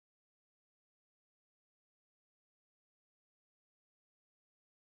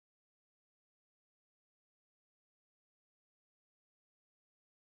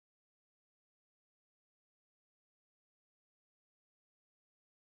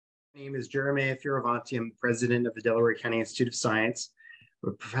My name is Jeremy Fioravanti. I'm president of the Delaware County Institute of Science. I'm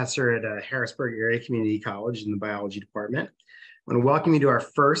a professor at Harrisburg Area Community College in the biology department. I want to welcome you to our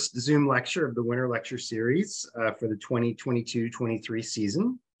first Zoom lecture of the Winter Lecture Series for the 2022-23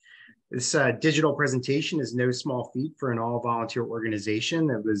 season. This digital presentation is no small feat for an all-volunteer organization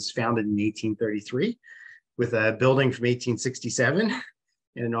that was founded in 1833 with a building from 1867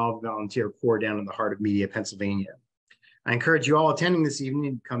 and an all-volunteer core down in the heart of Media, Pennsylvania. I encourage you all attending this evening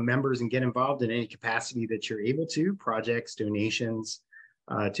to become members and get involved in any capacity that you're able to, projects, donations,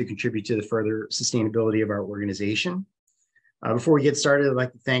 to contribute to the further sustainability of our organization. Before we get started, I'd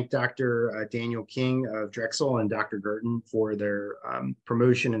like to thank Dr. Daniel King of Drexel and Dr. Gerton for their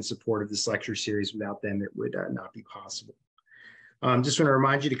promotion and support of this lecture series. Without them, it would not be possible. Just want to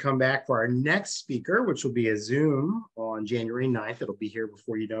remind you to come back for our next speaker, which will be a Zoom on January 9th. It'll be here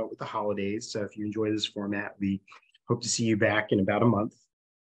before you know it with the holidays. So if you enjoy this format, we hope to see you back in about a month.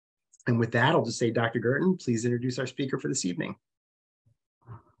 And with that, I'll just say, Dr. Gerton, please introduce our speaker for this evening.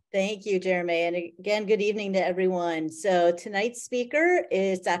 Thank you, Jeremy. And again, good evening to everyone. So tonight's speaker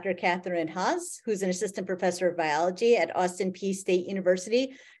is Dr. Catherine Haase, who's an assistant professor of biology at Austin Peay State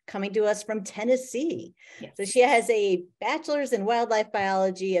University, coming to us from Tennessee. Yes. So she has a bachelor's in wildlife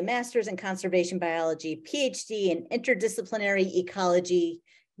biology, a master's in conservation biology, PhD in interdisciplinary ecology.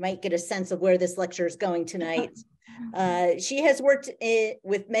 You might get a sense of where this lecture is going tonight. She has worked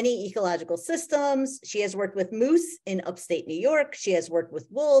with many ecological systems. She has worked with moose in upstate New York. She has worked with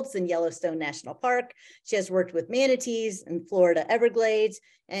wolves in Yellowstone National Park. She has worked with manatees in Florida Everglades.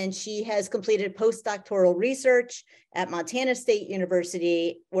 And she has completed postdoctoral research at Montana State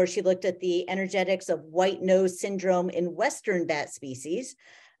University, where she looked at the energetics of white nose syndrome in Western bat species.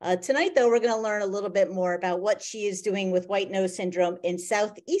 Tonight, though, we're going to learn a little bit more about what she is doing with white nose syndrome in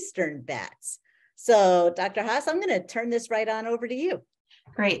southeastern bats. So, Dr. Haase, I'm going to turn this right on over to you.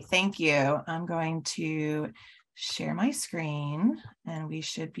 Great, thank you. I'm going to share my screen and we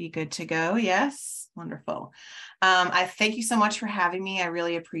should be good to go. Yes, wonderful. I thank you so much for having me. I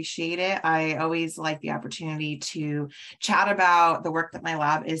really appreciate it. I always like the opportunity to chat about the work that my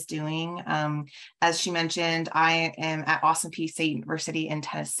lab is doing. As she mentioned, I am at Austin Peay State University in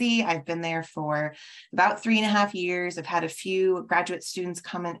Tennessee. I've been there for about 3.5 years. I've had a few graduate students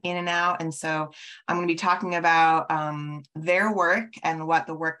coming in and out. And so I'm going to be talking about their work and what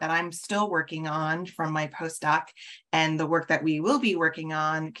the work that I'm still working on from my postdoc and the work that we will be working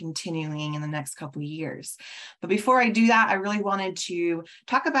on continuing in the next couple of years. But before I do that, I really wanted to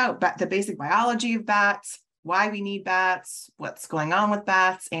talk about the basic biology of bats, why we need bats, what's going on with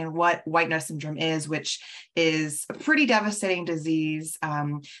bats, and what white nose syndrome is, which is a pretty devastating disease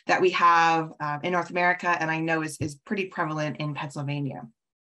that we have in North America, and I know is pretty prevalent in Pennsylvania.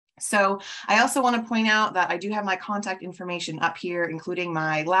 So I also want to point out that I do have my contact information up here, including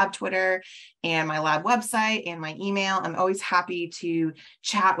my lab Twitter and my lab website and my email. I'm always happy to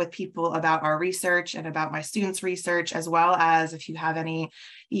chat with people about our research and about my students' research, as well as if you have any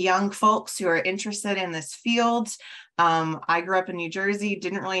young folks who are interested in this field. I grew up in New Jersey,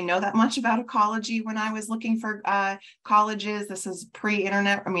 didn't really know that much about ecology when I was looking for colleges. This is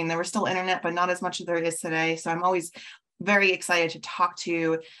pre-internet. I mean, there was still internet, but not as much as there is today. So I'm always very excited to talk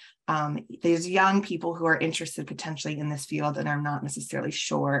to these young people who are interested potentially in this field and are not necessarily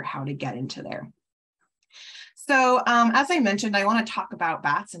sure how to get into there. So as I mentioned, I want to talk about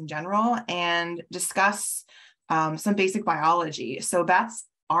bats in general and discuss some basic biology. So bats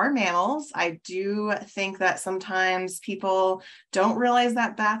are mammals. I do think that sometimes people don't realize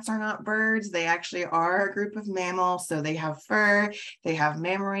that bats are not birds. They actually are a group of mammals. So they have fur, they have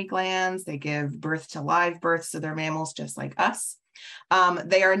mammary glands, they give birth to live births, so they're mammals just like us.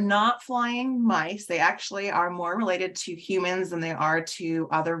 They are not flying mice. They actually are more related to humans than they are to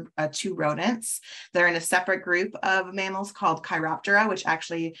other to rodents. They're in a separate group of mammals called Chiroptera, which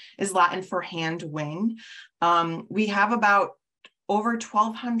actually is Latin for hand wing. We have about over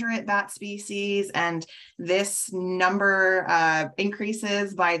 1,200 bat species, and this number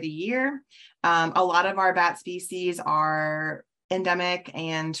increases by the year. A lot of our bat species are endemic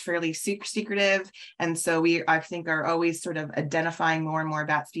and fairly secretive, and so we, I think, are always sort of identifying more and more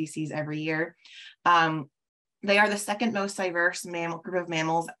bat species every year. They are the second most diverse group of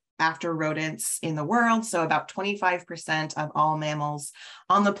mammals after rodents in the world. So about 25% of all mammals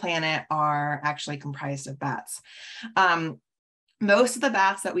on the planet are actually comprised of bats. Most of the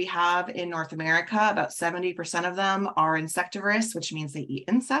bats that we have in North America, about 70% of them are insectivorous, which means they eat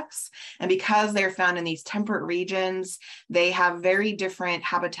insects. And because they're found in these temperate regions, they have very different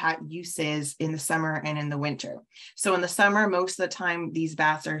habitat uses in the summer and in the winter. So in the summer, most of the time, these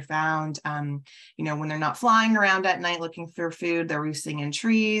bats are found, when they're not flying around at night looking for food, they're roosting in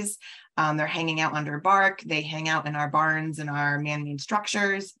trees. They're hanging out under bark. They hang out in our barns and our man-made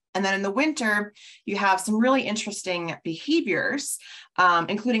structures. And then in the winter, you have some really interesting behaviors,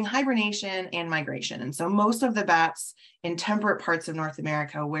 including hibernation and migration. And so most of the bats in temperate parts of North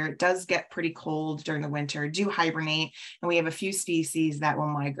America, where it does get pretty cold during the winter, do hibernate. And we have a few species that will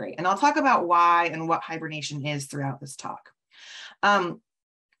migrate. And I'll talk about why and what hibernation is throughout this talk.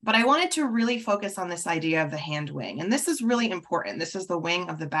 But I wanted to really focus on this idea of the hand wing. And this is really important. This is the wing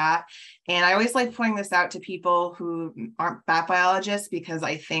of the bat. And I always like pointing this out to people who aren't bat biologists, because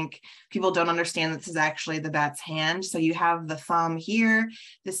I think people don't understand that this is actually the bat's hand. So you have the thumb here.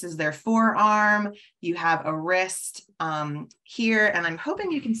 This is their forearm. You have a wrist here. And I'm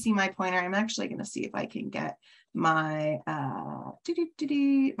hoping you can see my pointer. I'm actually going to see if I can get my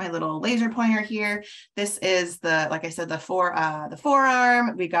my little laser pointer here. This is like I said, the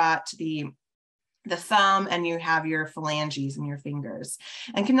forearm. We got the thumb, and you have your phalanges and your fingers.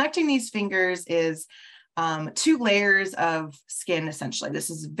 And connecting these fingers is 2 layers of skin, essentially.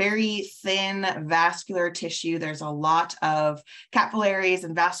 This is very thin vascular tissue. There's a lot of capillaries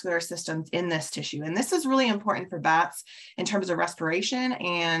and vascular systems in this tissue. And this is really important for bats in terms of respiration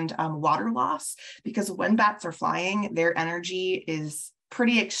and water loss, because when bats are flying, their energy is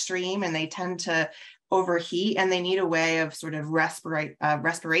pretty extreme and they tend to overheat, and they need a way of sort of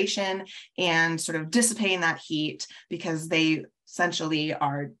respiration and sort of dissipating that heat, because they essentially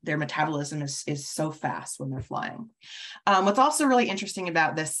their metabolism is so fast when they're flying. What's also really interesting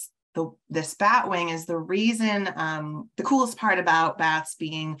about this bat wing is the reason, the coolest part about bats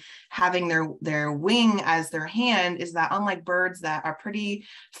having their wing as their hand is that, unlike birds that are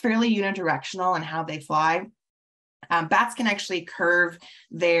fairly unidirectional in how they fly, bats can actually curve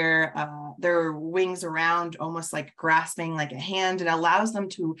their wings around, almost like grasping like a hand. It allows them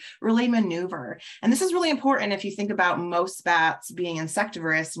to really maneuver. And this is really important if you think about most bats being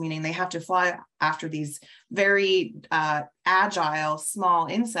insectivorous, meaning they have to fly after these very agile, small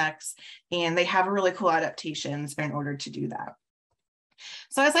insects, and they have really cool adaptations in order to do that.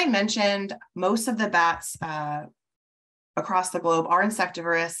 So as I mentioned, most of the bats across the globe are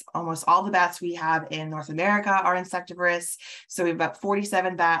insectivorous. Almost all the bats we have in North America are insectivorous. So we have about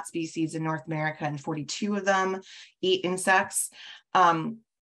 47 bat species in North America, and 42 of them eat insects. But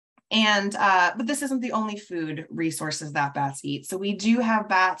this isn't the only food resources that bats eat. So we do have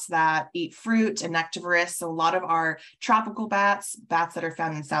bats that eat fruit and nectivorous. So a lot of our tropical bats that are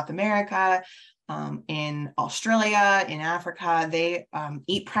found in South America, in Australia, in Africa, they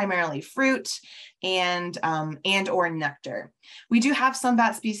eat primarily fruit and or nectar. We do have some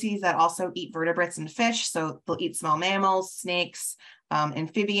bat species that also eat vertebrates and fish. So they'll eat small mammals, snakes,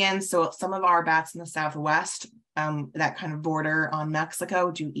 amphibians. So some of our bats in the Southwest that kind of border on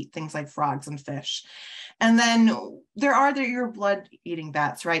Mexico do eat things like frogs and fish. And then there are your blood-eating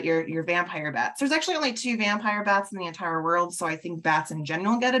bats, right? Your vampire bats. There's actually only 2 vampire bats in the entire world. So I think bats in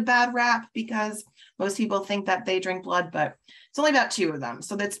general get a bad rap because most people think that they drink blood, but it's only about 2 of them.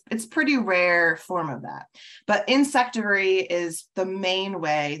 So it's pretty rare form of that. But insectivory is the main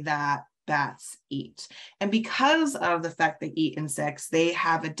way that bats eat. And because of the fact they eat insects, they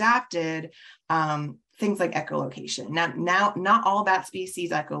have adapted things like echolocation. Now, not all bat species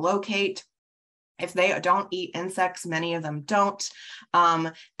echolocate. If they don't eat insects, many of them don't.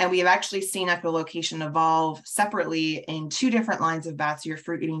 And we have actually seen echolocation evolve separately in 2 different lines of bats, your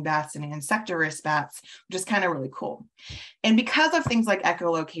fruit-eating bats and insectivorous bats, which is kind of really cool. And because of things like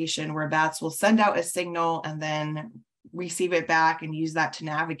echolocation, where bats will send out a signal and then receive it back and use that to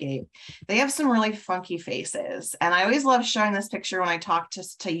navigate, they have some really funky faces. And I always love showing this picture when I talk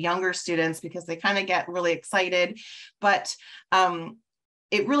to younger students, because they kind of get really excited. But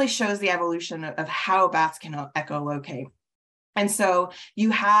it really shows the evolution of how bats can echolocate. And so you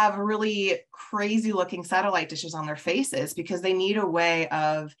have really crazy looking satellite dishes on their faces, because they need a way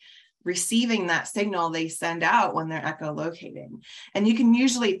of receiving that signal they send out when they're echolocating. And you can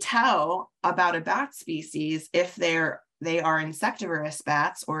usually tell about a bat species if they are insectivorous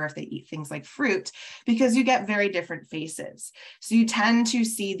bats or if they eat things like fruit, because you get very different faces. So you tend to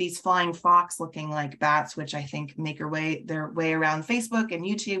see these flying fox looking like bats, which I think make their way around Facebook and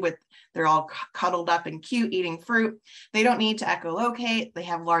YouTube they're all cuddled up and cute eating fruit. They don't need to echolocate. They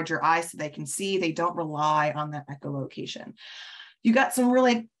have larger eyes so they can see. They don't rely on that echolocation. You got some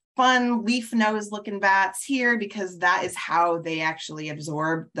really fun leaf nose looking bats here, because that is how they actually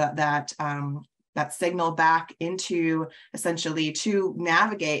absorb that signal back into, essentially to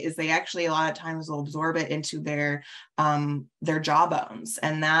navigate, is they actually a lot of times will absorb it into their jawbones.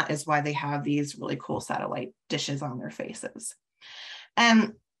 And that is why they have these really cool satellite dishes on their faces.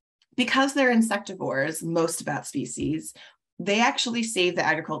 And because they're insectivores, most bat species, they actually save the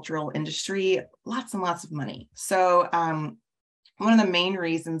agricultural industry lots and lots of money. So one of the main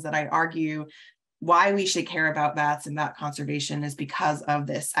reasons that I argue why we should care about bats and bat conservation is because of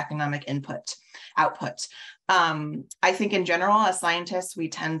this economic output. I think in general, as scientists, we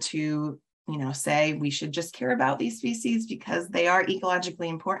tend to, say we should just care about these species because they are ecologically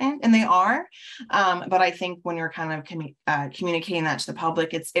important, and they are. But I think when you're kind of communicating that to the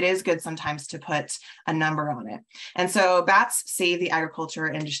public, it is good sometimes to put a number on it. And so bats save the agriculture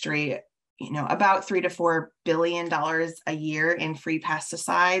industry about $3 to $4 billion a year in free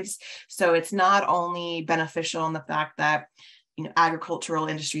pesticides. So it's not only beneficial in the fact that agricultural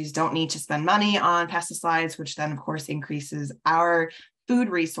industries don't need to spend money on pesticides, which then of course increases our food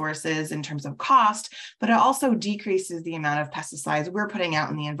resources in terms of cost, but it also decreases the amount of pesticides we're putting out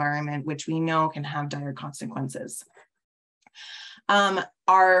in the environment, which we know can have dire consequences.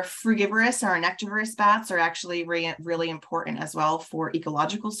 Our frugivorous, our nectivorous bats are actually really important as well for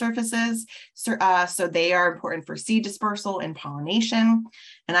ecological surfaces. So they are important for seed dispersal and pollination.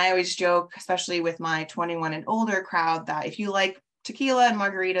 And I always joke, especially with my 21 and older crowd, that if you like tequila and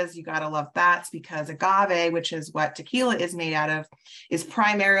margaritas, you gotta love bats, because agave, which is what tequila is made out of, is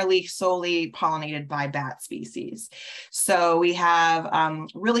primarily solely pollinated by bat species. So we have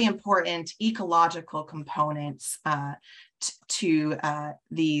really important ecological components to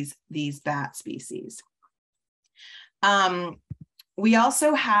these bat species. We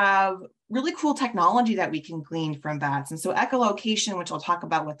also have really cool technology that we can glean from bats. And so echolocation, which I'll talk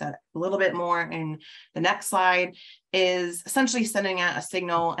about with a little bit more in the next slide, is essentially sending out a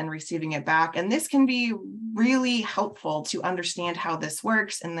signal and receiving it back. And this can be really helpful to understand how this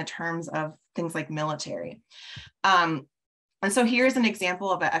works in the terms of things like military. And so here's an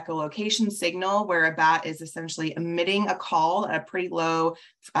example of an echolocation signal where a bat is essentially emitting a call at a pretty low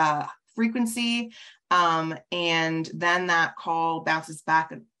frequency. And then that call bounces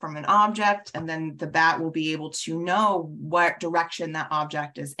back from an object, and then the bat will be able to know what direction that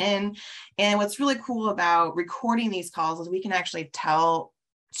object is in. And what's really cool about recording these calls is we can actually tell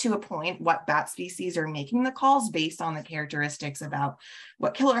to a point what bat species are making the calls based on the characteristics about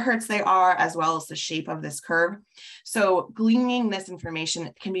what kilohertz they are, as well as the shape of this curve. So gleaning this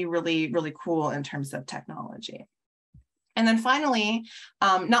information can be really, really cool in terms of technology. And then finally,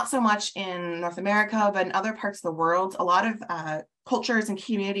 not so much in North America, but in other parts of the world, a lot of cultures and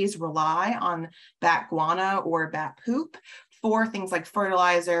communities rely on bat guano or bat poop for things like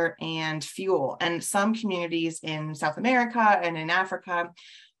fertilizer and fuel. And some communities in South America and in Africa,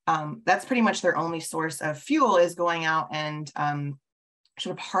 that's pretty much their only source of fuel, is going out and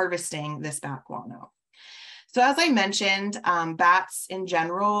sort of harvesting this bat guano. So as I mentioned, bats in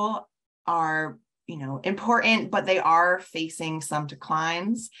general are important, but they are facing some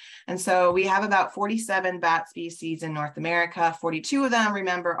declines. And so we have about 47 bat species in North America. 42 of them,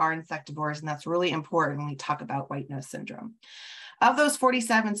 remember, are insectivores, and that's really important when we talk about white nose syndrome. Of those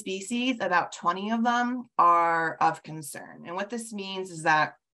 47 species, about 20 of them are of concern. And what this means is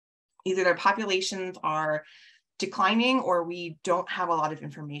that either their populations are declining or we don't have a lot of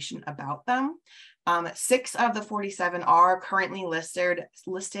information about them. 6 of the 47 are currently listed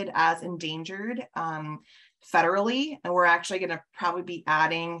as endangered federally, and we're actually going to probably be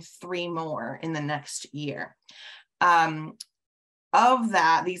adding 3 more in the next year. Of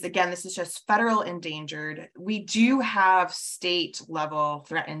that, this is just federal endangered. We do have state level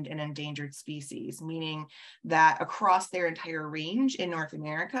threatened and endangered species, meaning that across their entire range in North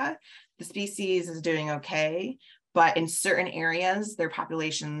America, the species is doing okay, but in certain areas, their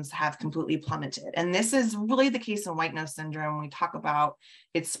populations have completely plummeted. And this is really the case in white nose syndrome. We talk about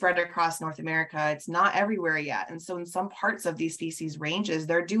it's spread across North America. It's not everywhere yet. And so in some parts of these species ranges,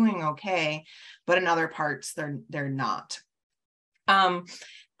 they're doing okay, but in other parts, they're not.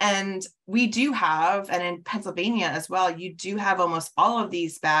 And we do have, and in Pennsylvania as well, you do have almost all of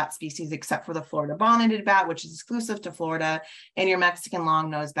these bat species except for the Florida bonneted bat, which is exclusive to Florida, and your Mexican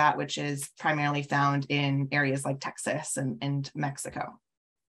long-nosed bat, which is primarily found in areas like Texas and Mexico.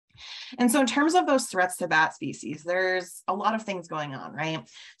 And so in terms of those threats to bat species, there's a lot of things going on, right?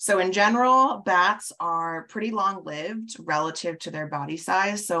 So in general, bats are pretty long-lived relative to their body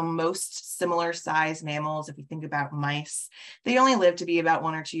size. So most similar size mammals, if you think about mice, they only live to be about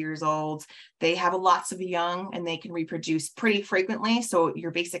 1 or 2 years old. They have lots of young and they can reproduce pretty frequently. So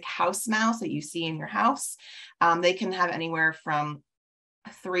your basic house mouse that you see in your house, they can have anywhere from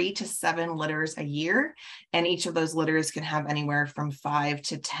 3 to 7 litters a year, and each of those litters can have anywhere from 5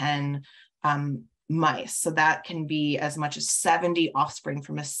 to 10 mice. So that can be as much as 70 offspring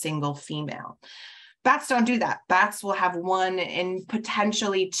from a single female. Bats don't do that. Bats will have 1 and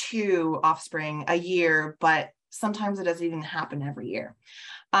potentially 2 offspring a year, but sometimes it doesn't even happen every year.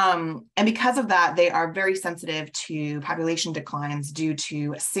 And because of that, they are very sensitive to population declines due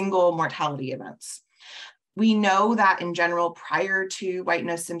to single mortality events. We know that in general, prior to white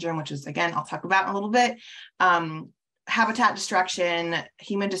nose syndrome, which is, again, I'll talk about in a little bit, habitat destruction,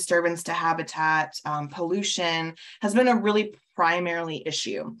 human disturbance to habitat, pollution has been a really primarily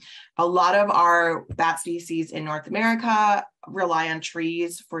issue. A lot of our bat species in North America rely on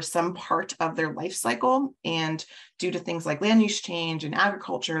trees for some part of their life cycle. And due to things like land use change and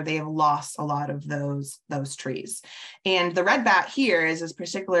agriculture, they have lost a lot of those trees. And the red bat here is this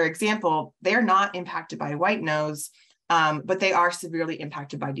particular example. They're not impacted by white nose, but they are severely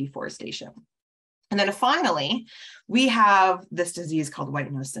impacted by deforestation. And then finally, we have this disease called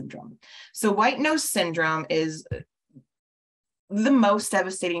white nose syndrome. So white nose syndrome is the most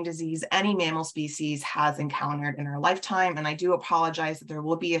devastating disease any mammal species has encountered in our lifetime. And I do apologize that there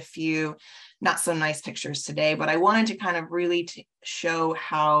will be a few not so nice pictures today, but I wanted to kind of really show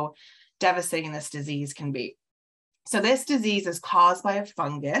how devastating this disease can be. So this disease is caused by a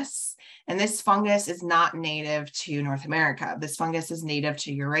fungus, and this fungus is not native to North America. This fungus is native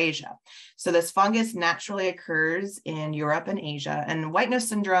to Eurasia. So this fungus naturally occurs in Europe and Asia, and white nose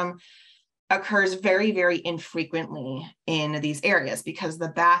syndrome occurs very, very infrequently in these areas because the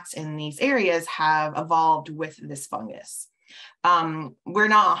bats in these areas have evolved with this fungus. We're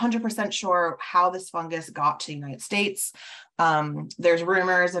not 100% sure how this fungus got to the United States. There's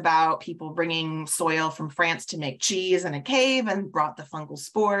rumors about people bringing soil from France to make cheese in a cave and brought the fungal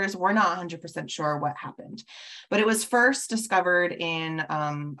spores. We're not 100% sure what happened, but it was first discovered in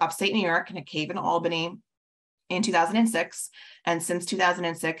upstate New York in a cave in Albany in 2006. And since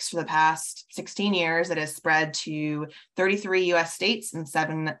 2006, for the past 16 years, it has spread to 33 US states and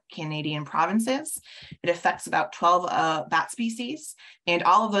 7 Canadian provinces. It affects about 12 bat species, and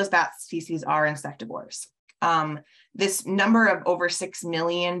all of those bat species are insectivores. This number of over 6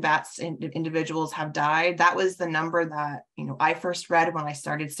 million bats individuals have died. That was the number that I first read when I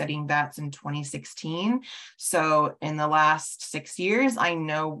started studying bats in 2016. So in the last 6 years, I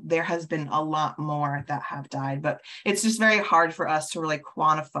know there has been a lot more that have died, but it's just very hard for us to really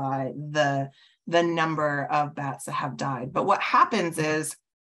quantify the number of bats that have died. But what happens is,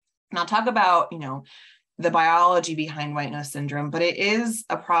 and I'll talk about the biology behind white nose syndrome, but it is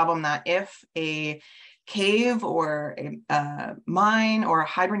a problem that if a cave or a mine or a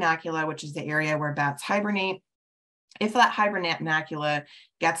hibernacula, which is the area where bats hibernate, if that hibernacula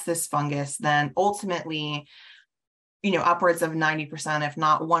gets this fungus, then ultimately, upwards of 90%, if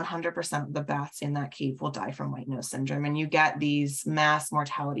not 100% of the bats in that cave will die from white nose syndrome. And you get these mass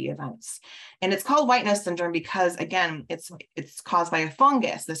mortality events. And it's called white nose syndrome because, again, it's caused by a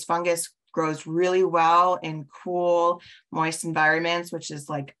fungus. This fungus grows really well in cool, moist environments, which is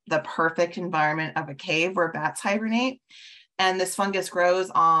like the perfect environment of a cave where bats hibernate. And this fungus grows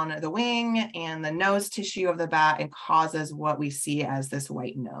on the wing and the nose tissue of the bat and causes what we see as this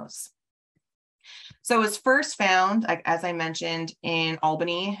white nose. So it was first found, as I mentioned, in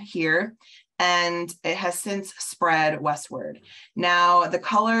Albany here, and it has since spread westward. Now, the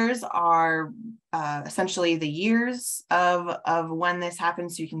colors are essentially the years of when this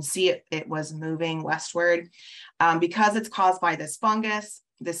happened. So you can see it was moving westward. Because it's caused by this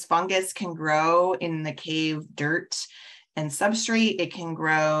fungus can grow in the cave dirt and substrate. It can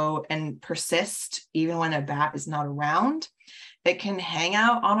grow and persist even when a bat is not around. It can hang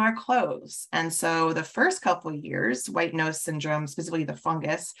out on our clothes. And so the first couple of years, white nose syndrome, specifically the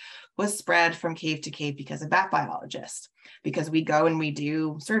fungus, was spread from cave to cave because of bat biologists, because we go and we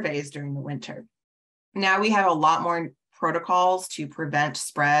do surveys during the winter. Now we have a lot more protocols to prevent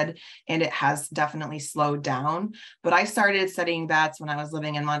spread, and it has definitely slowed down. But I started studying bats when I was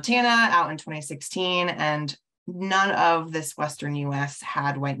living in Montana out in 2016, and none of this Western US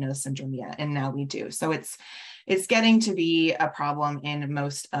had white nose syndrome yet, and now we do. So it's getting to be a problem in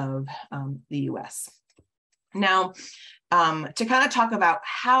most of the US. Now, to kind of talk about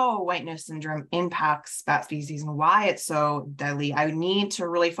how white nose syndrome impacts bat species and why it's so deadly, I need to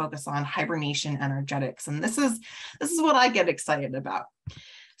really focus on hibernation energetics. And this is what I get excited about.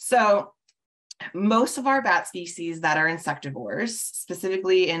 So most of our bat species that are insectivores,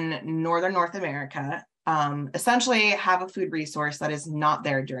 specifically in northern North America, essentially have a food resource that is not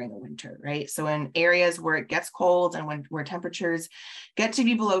there during the winter, right? So in areas where it gets cold and where temperatures get to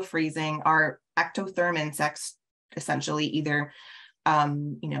be below freezing, our ectotherm insects essentially either,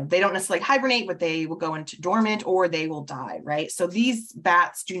 they don't necessarily hibernate, but they will go into dormant or they will die, right? So these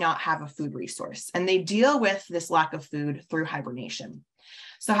bats do not have a food resource, and they deal with this lack of food through hibernation.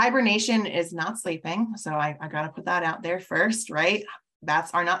 So hibernation is not sleeping. So I got to put that out there first, right?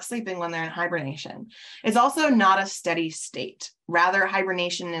 Bats are not sleeping when they're in hibernation. It's also not a steady state. Rather,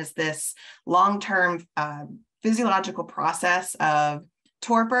 hibernation is this long-term physiological process of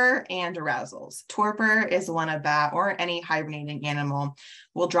torpor and arousals. Torpor is when a bat or any hibernating animal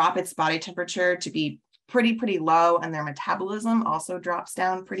will drop its body temperature to be pretty low, and their metabolism also drops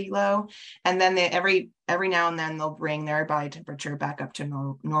down pretty low. And then every now and then they'll bring their body temperature back up to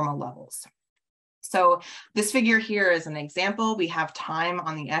normal levels. So this figure here is an example. We have time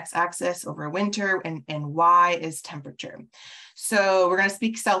on the x-axis over winter, and y is temperature. So we're going to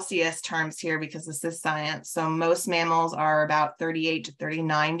speak Celsius terms here because this is science. So most mammals are about 38 to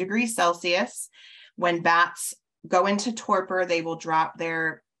 39 degrees Celsius. When bats go into torpor, they will drop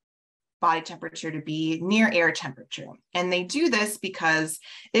their body temperature to be near air temperature. And they do this because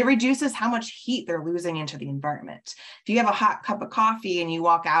it reduces how much heat they're losing into the environment. If you have a hot cup of coffee and you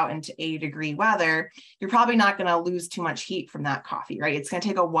walk out into 80-degree weather, you're probably not going to lose too much heat from that coffee, right? It's going to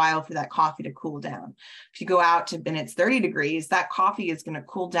take a while for that coffee to cool down. If you go out to and it's 30 degrees, that coffee is going to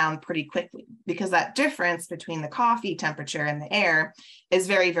cool down pretty quickly because that difference between the coffee temperature and the air is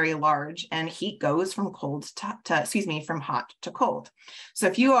very, very large, and heat goes from from hot to cold. So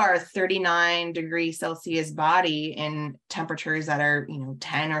if you are 39 degrees Celsius body in temperatures that are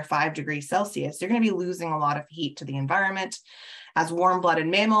 10 or 5 degrees Celsius, you're going to be losing a lot of heat to the environment. As warm-blooded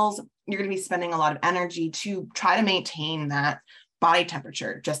mammals, you're going to be spending a lot of energy to try to maintain that body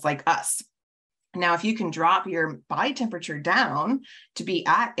temperature, just like us. Now, if you can drop your body temperature down to be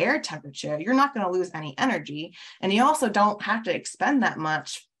at air temperature, you're not going to lose any energy. And you also don't have to expend that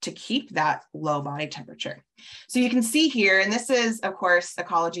much to keep that low body temperature. So you can see here, and this is, of course,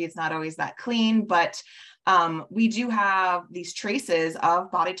 ecology. It's not always that clean, but we do have these traces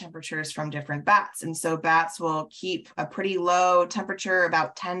of body temperatures from different bats. And so bats will keep a pretty low temperature,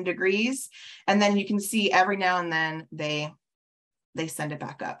 about 10 degrees. And then you can see every now and then they send it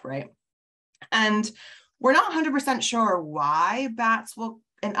back up, right? And we're not 100% sure why bats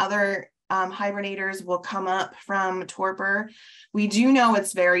and other hibernators will come up from torpor. We do know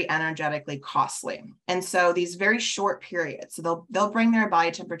it's very energetically costly. And so these very short periods, so they'll bring their body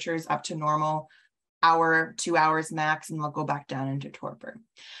temperatures up to normal, hour, 2 hours max, and they'll go back down into torpor.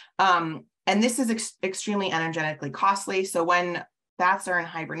 And this is extremely energetically costly. So when bats are in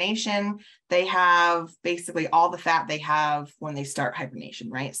hibernation, they have basically all the fat they have when they start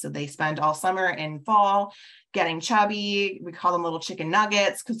hibernation, right? So they spend all summer and fall getting chubby. We call them little chicken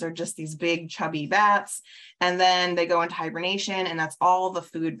nuggets because they're just these big chubby bats. And then they go into hibernation, and that's all the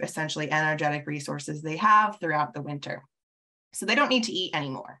food, essentially energetic resources they have throughout the winter. So they don't need to eat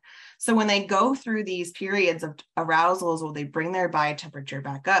anymore. So when they go through these periods of arousals where they bring their body temperature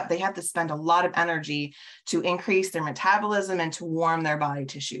back up, they have to spend a lot of energy to increase their metabolism and to warm their body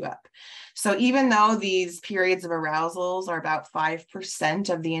tissue up. So even though these periods of arousals are about 5%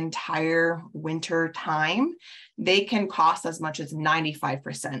 of the entire winter time, they can cost as much as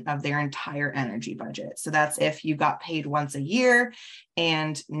 95% of their entire energy budget. So that's if you got paid once a year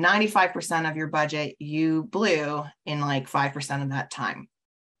and 95% of your budget you blew in like 5% of that time.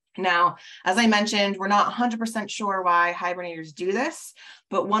 Now, as I mentioned, we're not 100% sure why hibernators do this,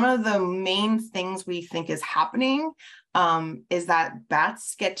 but one of the main things we think is happening is that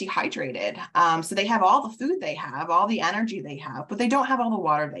bats get dehydrated. So they have all the food they have, all the energy they have, but they don't have all the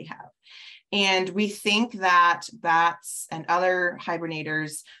water they have. And we think that bats and other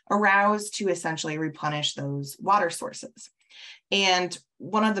hibernators arouse to essentially replenish those water sources. And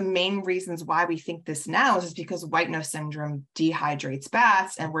one of the main reasons why we think this now is because white nose syndrome dehydrates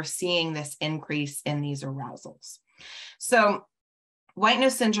bats, and we're seeing this increase in these arousals. So white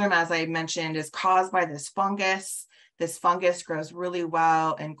nose syndrome, as I mentioned, is caused by this fungus. This fungus grows really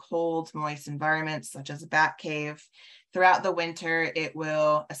well in cold, moist environments, such as a bat cave. Throughout the winter, it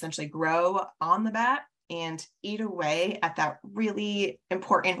will essentially grow on the bat and eat away at that really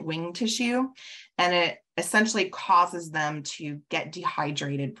important wing tissue. And it essentially causes them to get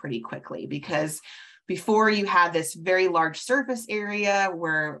dehydrated pretty quickly because Before, you had this very large surface area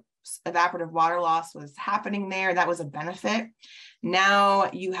where evaporative water loss was happening there. That was a benefit. Now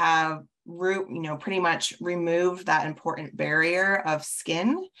you have pretty much removed that important barrier of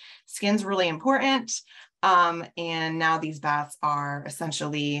skin. Skin's really important. And now these bats are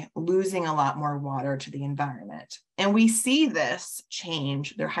essentially losing a lot more water to the environment. And we see this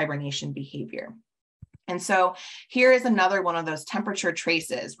change their hibernation behavior. And so here is another one of those temperature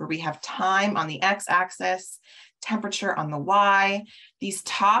traces where we have time on the x-axis, temperature on the y. These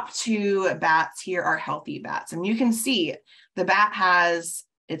top two bats here are healthy bats. And you can see the bat has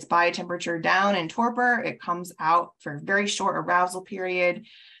its body temperature down in torpor. It comes out for a very short arousal period,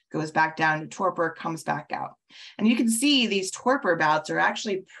 goes back down to torpor, comes back out. And you can see these torpor bats are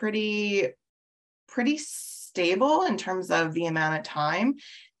actually pretty stable in terms of the amount of time.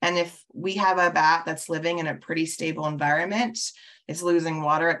 And if we have a bat that's living in a pretty stable environment, it's losing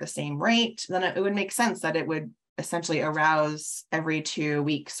water at the same rate, then it would make sense that it would essentially arouse every 2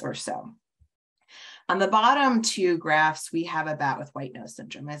 weeks or so. On the bottom two graphs, we have a bat with white nose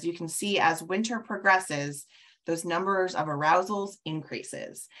syndrome. As you can see, as winter progresses, those numbers of arousals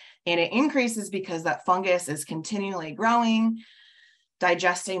increases. And it increases because that fungus is continually growing,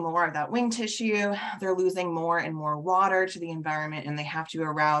 digesting more of that wing tissue. They're losing more and more water to the environment, and they have to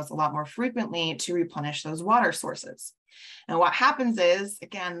arouse a lot more frequently to replenish those water sources. And what happens is,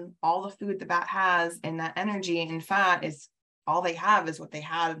 again, all the food the bat has and that energy and fat is all they have is what they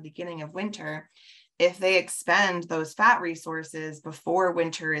had at the beginning of winter. If they expend those fat resources before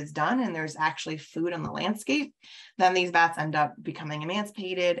winter is done and there's actually food on the landscape, then these bats end up becoming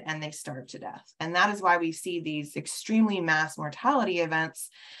emancipated and they starve to death. And that is why we see these extremely mass mortality events,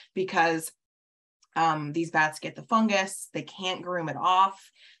 because these bats get the fungus, they can't groom it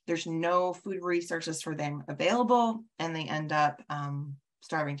off, there's no food resources for them available, and they end up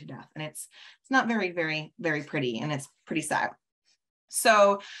starving to death. And it's not very, very, very pretty, and it's pretty sad.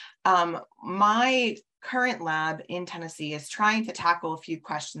 So my current lab in Tennessee is trying to tackle a few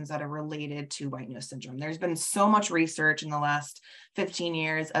questions that are related to white nose syndrome. There's been so much research in the last 15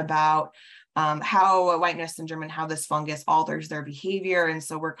 years about how white nose syndrome and how this fungus alters their behavior. And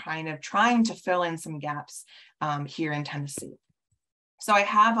so we're kind of trying to fill in some gaps here in Tennessee. So I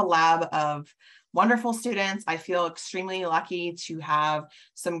have a lab of wonderful students. I feel extremely lucky to have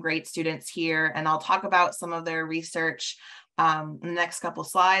some great students here, and I'll talk about some of their research in the next couple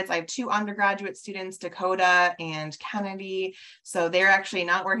slides. I have 2 undergraduate students, Dakota and Kennedy. So they're actually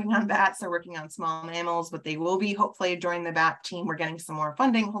not working on bats, they're working on small mammals, but they will be hopefully joining the bat team. We're getting some more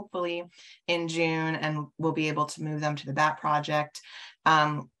funding hopefully in June, and we'll be able to move them to the bat project.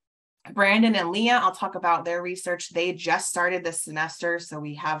 Brandon and Leah, I'll talk about their research. They just started this semester, so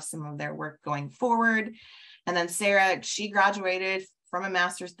we have some of their work going forward. And then Sarah, she graduated from the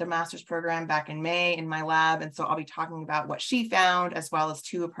master's program back in May in my lab. And so I'll be talking about what she found, as well as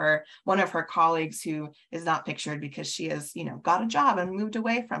one of her colleagues who is not pictured because she has, got a job and moved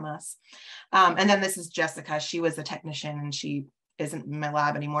away from us. And then this is Jessica. She was a technician and she isn't in my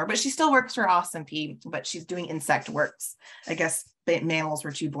lab anymore, but she still works for Austin Peay, but she's doing insect works. I guess mammals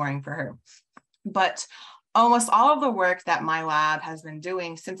were too boring for her. But almost all of the work that my lab has been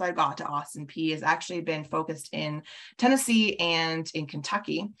doing since I got to Austin Peay has actually been focused in Tennessee and in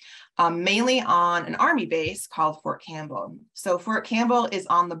Kentucky, mainly on an Army base called Fort Campbell. So Fort Campbell is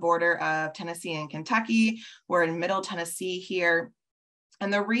on the border of Tennessee and Kentucky. We're in Middle Tennessee here.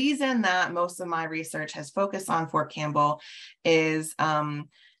 And the reason that most of my research has focused on Fort Campbell is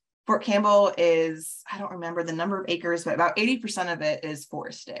Fort Campbell is, I don't remember the number of acres, but about 80% of it is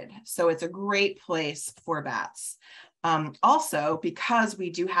forested. So it's a great place for bats. Also, because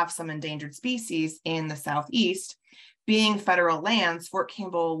we do have some endangered species in the Southeast, being federal lands, Fort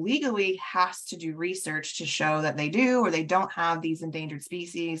Campbell legally has to do research to show that they do or they don't have these endangered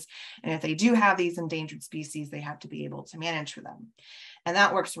species. And if they do have these endangered species, they have to be able to manage for them. And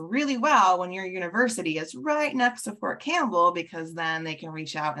that works really well when your university is right next to Fort Campbell, because then they can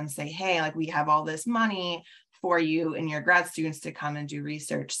reach out and say, hey, we have all this money for you and your grad students to come and do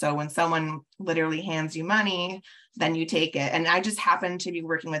research. So when someone literally hands you money, then you take it. And I just happened to be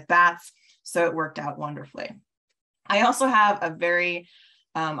working with bats, so it worked out wonderfully. I also have a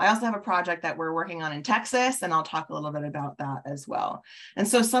project that we're working on in Texas, and I'll talk a little bit about that as well. And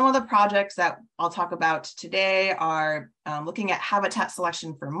so some of the projects that I'll talk about today are looking at habitat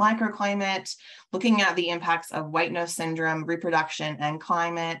selection for microclimate, looking at the impacts of white nose syndrome, reproduction, and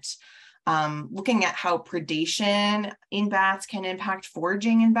climate, looking at how predation in bats can impact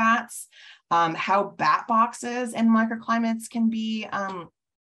foraging in bats, how bat boxes and microclimates can be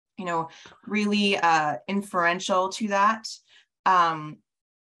really inferential to that.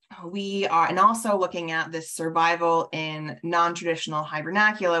 we are, and also looking at this survival in non-traditional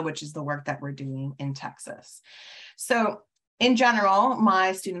hibernacula, which is the work that we're doing in Texas. So in general,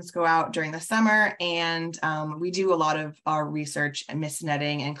 my students go out during the summer, and we do a lot of our research and mist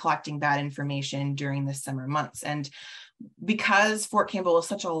netting and collecting bat information during the summer months. And because Fort Campbell is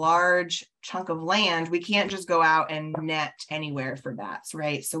such a large chunk of land, we can't just go out and net anywhere for bats,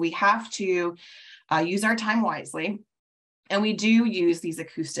 right? So we have to use our time wisely. And we do use these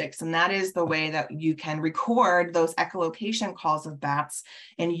acoustics, and that is the way that you can record those echolocation calls of bats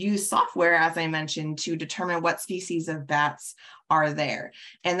and use software, as I mentioned, to determine what species of bats are there.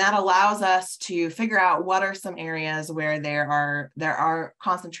 And that allows us to figure out what are some areas where there are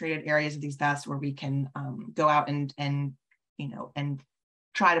concentrated areas of these bats where we can go out and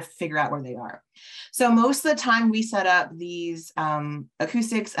try to figure out where they are. So most of the time we set up these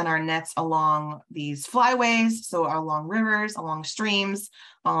acoustics and our nets along these flyways, so along rivers, along streams,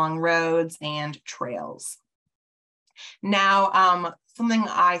 along roads and trails. Now, something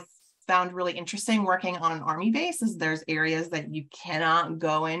I found really interesting working on an Army base is there's areas that you cannot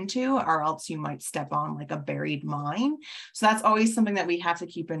go into, or else you might step on like a buried mine. So that's always something that we have to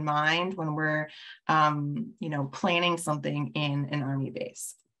keep in mind when we're, planning something in an Army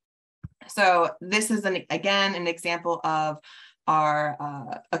base. So this is again an example of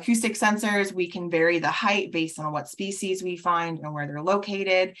our acoustic sensors. We can vary the height based on what species we find and where they're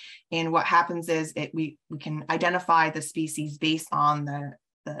located. And what happens is we can identify the species based on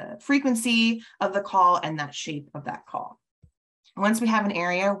the frequency of the call and that shape of that call. Once we have an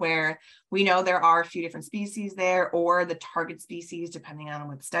area where we know there are a few different species there, or the target species, depending on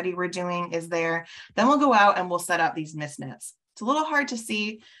what study we're doing, is there, then we'll go out and we'll set up these mist nets. It's a little hard to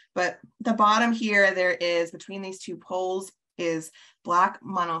see, but the bottom here, there is, between these two poles, is black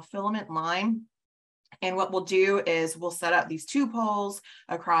monofilament line. And what we'll do is we'll set up these two poles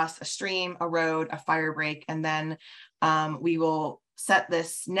across a stream, a road, a fire break, and then we will set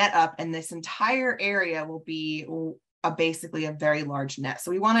this net up, and this entire area will be basically a very large net. So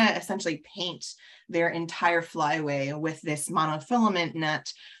we want to essentially paint their entire flyway with this monofilament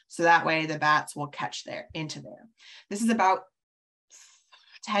net, so that way the bats will catch into there. This is about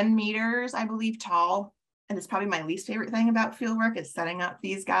 10 meters, I believe, tall. And it's probably my least favorite thing about field work is setting up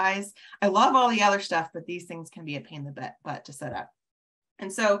these guys. I love all the other stuff, but these things can be a pain in the butt to set up.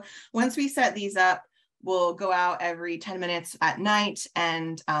 And so once we set these up, we'll go out every 10 minutes at night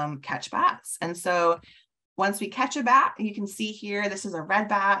and catch bats. And so once we catch a bat, you can see here, this is a red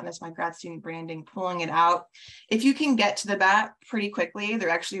bat, and that's my grad student Brandon pulling it out. If you can get to the bat pretty quickly, they're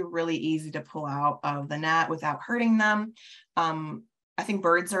actually really easy to pull out of the net without hurting them. I think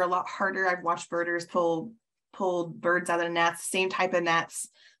birds are a lot harder. I've watched birders pull birds out of the nets, same type of nets.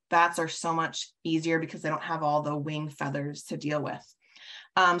 Bats are so much easier because they don't have all the wing feathers to deal with.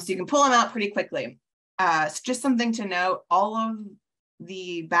 So you can pull them out pretty quickly. It's just something to note, all of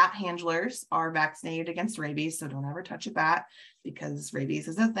the bat handlers are vaccinated against rabies, so don't ever touch a bat because rabies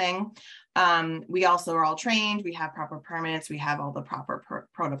is a thing. We also are all trained, we have proper permits, we have all the proper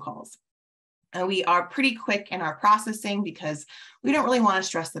protocols. And we are pretty quick in our processing because we don't really want to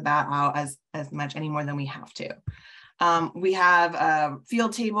stress the bat out as much any more than we have to. We have a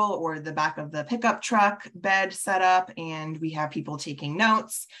field table or the back of the pickup truck bed set up, and we have people taking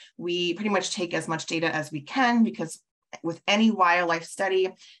notes. We pretty much take as much data as we can, because with any wildlife study,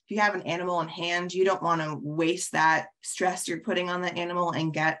 if you have an animal in hand, you don't want to waste that stress you're putting on the animal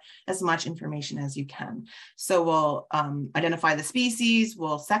and get as much information as you can. So we'll identify the species,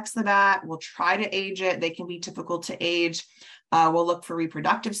 we'll sex the bat, we'll try to age it. They can be difficult to age. We'll look for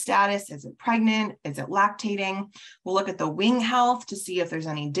reproductive status. Is it pregnant? Is it lactating? We'll look at the wing health to see if there's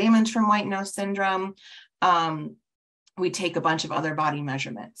any damage from white nose syndrome. We take a bunch of other body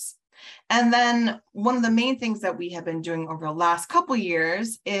measurements. And then one of the main things that we have been doing over the last couple of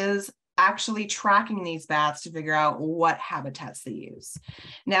years is actually tracking these bats to figure out what habitats they use.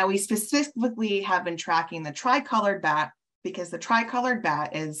 Now, we specifically have been tracking the tricolored bat because the tricolored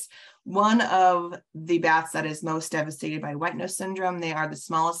bat is one of the bats that is most devastated by white nose syndrome. They are the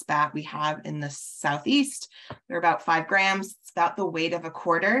smallest bat we have in the Southeast. They're about 5 grams. It's about the weight of a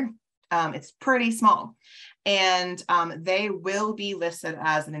quarter. It's pretty small. And they will be listed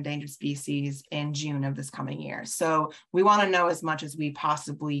as an endangered species in June of this coming year. So we want to know as much as we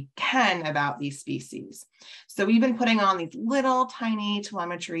possibly can about these species. So we've been putting on these little tiny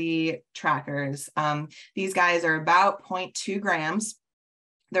telemetry trackers. These guys are about 0.2 grams.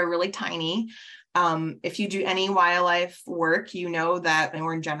 They're really tiny. If you do any wildlife work, you know that,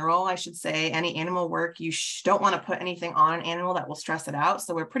 or in general, I should say, any animal work, you don't want to put anything on an animal that will stress it out.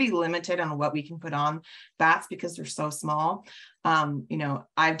 So we're pretty limited on what we can put on bats because they're so small. You know,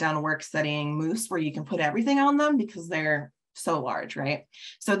 I've done work studying moose where you can put everything on them because they're so large, right?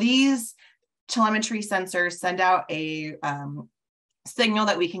 So these telemetry sensors send out a signal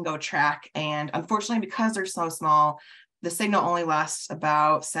that we can go track. And unfortunately, because they're so small, the signal only lasts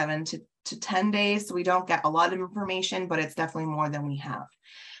about 7 to 10 days. So we don't get a lot of information, but it's definitely more than we have.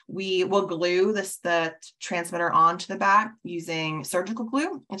 We will glue the transmitter onto the bat using surgical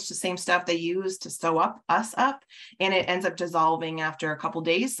glue. It's the same stuff they use to sew us up, and it ends up dissolving after a couple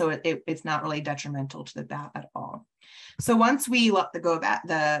days. So it's not really detrimental to the bat at all. So once we let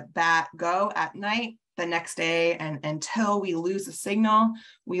the bat go at night, the next day, and until we lose the signal,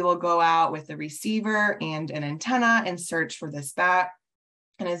 we will go out with the receiver and an antenna and search for this bat.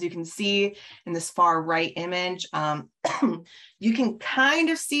 And as you can see in this far right image, you can kind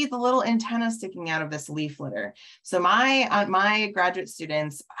of see the little antenna sticking out of this leaf litter. So my graduate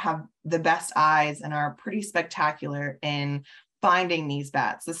students have the best eyes and are pretty spectacular in finding these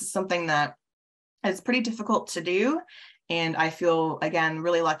bats. This is something that is pretty difficult to do. And I feel, again,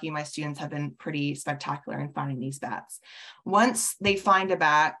 really lucky my students have been pretty spectacular in finding these bats. Once they find a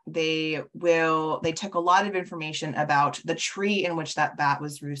bat, they took a lot of information about the tree in which that bat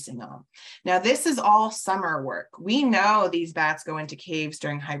was roosting on. Now, this is all summer work. We know these bats go into caves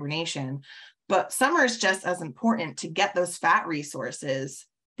during hibernation, but summer is just as important to get those fat resources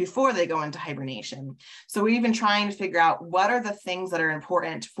before they go into hibernation. So we've been trying to figure out what are the things that are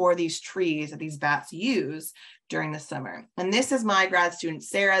important for these trees that these bats use during the summer. And this is my grad student,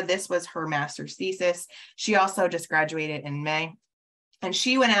 Sarah. This was her master's thesis. She also just graduated in May. And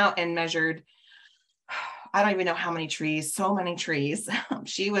she went out and measured, I don't even know how many trees, so many trees.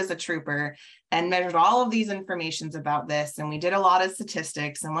 She was a trooper and measured all of these informations about this. And we did a lot of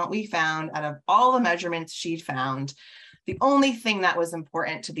statistics. And what we found out of all the measurements she'd found, the only thing that was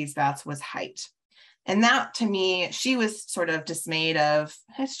important to these bats was height. And that, to me, she was sort of dismayed of,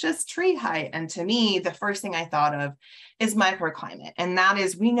 it's just tree height. And to me, the first thing I thought of is microclimate. And that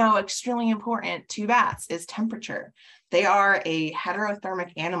is, we know, extremely important to bats is temperature. They are a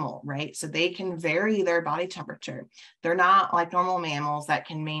heterothermic animal, right? So they can vary their body temperature. They're not like normal mammals that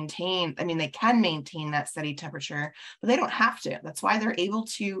can maintain, I mean, they can maintain that steady temperature, but they don't have to. That's why they're able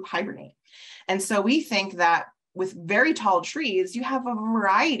to hibernate. And so we think that with very tall trees, you have a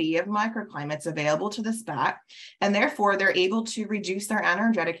variety of microclimates available to this bat, and therefore they're able to reduce their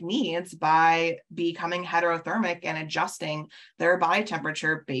energetic needs by becoming heterothermic and adjusting their body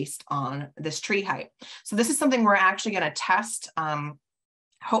temperature based on this tree height. So this is something we're actually going to test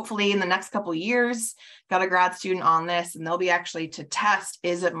hopefully in the next couple of years. Got a grad student on this, and they'll be actually to test,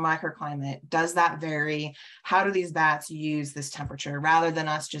 is it microclimate? Does that vary? How do these bats use this temperature, rather than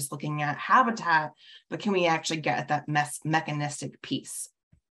us just looking at habitat, but can we actually get at that mechanistic piece?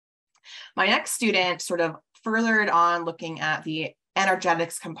 My next student sort of furthered on looking at the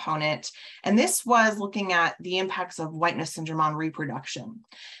energetics component, and this was looking at the impacts of white nose syndrome on reproduction.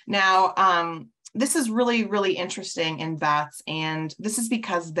 Now, this is really, really interesting in bats, and this is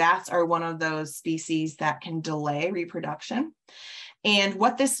because bats are one of those species that can delay reproduction. And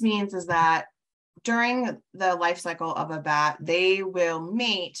what this means is that during the life cycle of a bat, they will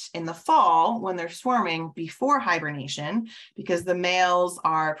mate in the fall when they're swarming before hibernation, because the males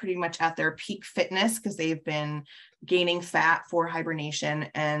are pretty much at their peak fitness because they've been gaining fat for hibernation,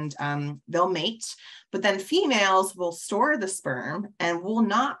 and they'll mate. But then females will store the sperm and will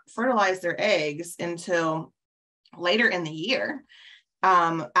not fertilize their eggs until later in the year,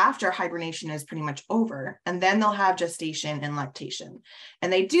 after hibernation is pretty much over. And then they'll have gestation and lactation.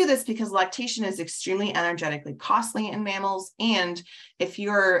 And they do this because lactation is extremely energetically costly in mammals. And if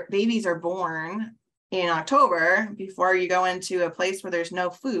your babies are born in October, before you go into a place where there's no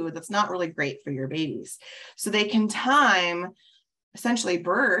food, that's not really great for your babies. So they can time essentially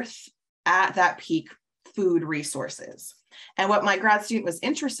birth at that peak food resources. And what my grad student was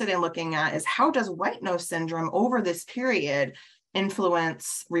interested in looking at is, how does white nose syndrome over this period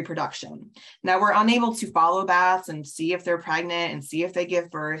influence reproduction? Now, we're unable to follow bats and see if they're pregnant and see if they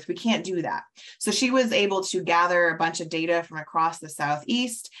give birth. We can't do that. So she was able to gather a bunch of data from across the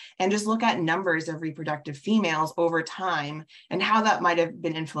Southeast and just look at numbers of reproductive females over time and how that might have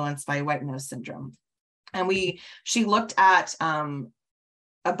been influenced by white nose syndrome. And she looked at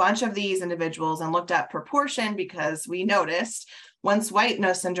a bunch of these individuals and looked at proportion, because we noticed once white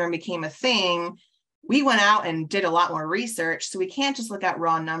nose syndrome became a thing, we went out and did a lot more research. So we can't just look at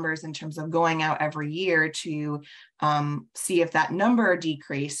raw numbers in terms of going out every year to see if that number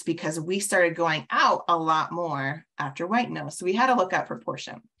decreased, because we started going out a lot more after white nose. So we had to look at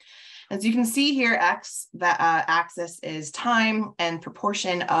proportion. As you can see here, that axis is time and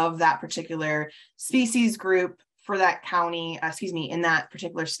proportion of that particular species group for that county, in that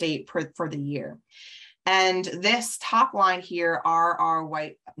particular state for the year. And this top line here are our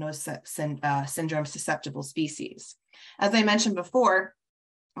white nose syndrome susceptible species. As I mentioned before,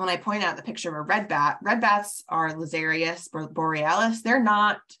 when I point out the picture of a red bats are Lizarius borealis.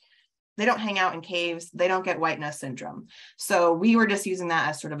 They don't hang out in caves. They don't get white nose syndrome. So we were just using that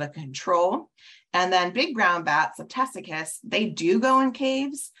as sort of a control. And then big brown bats, Septesicus, they do go in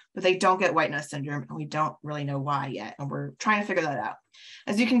caves, but they don't get white nose syndrome. And we don't really know why yet. And we're trying to figure that out.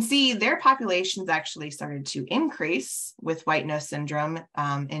 As you can see, their populations actually started to increase with white nose syndrome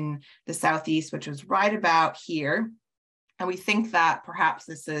in the Southeast, which was right about here. And we think that perhaps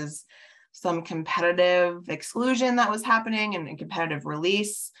this is some competitive exclusion that was happening and competitive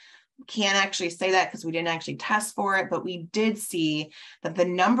release. Can't actually say that because we didn't actually test for it, but we did see that the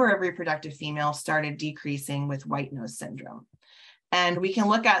number of reproductive females started decreasing with white nose syndrome. And we can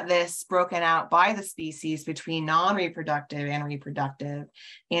look at this broken out by the species between non-reproductive and reproductive.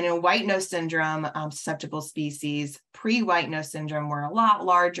 And in white nose syndrome susceptible species, pre-white nose syndrome were a lot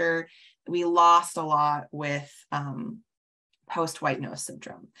larger. We lost a lot with post-white nose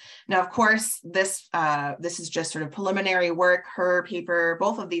syndrome. Now, of course, this is just sort of preliminary work. Her paper,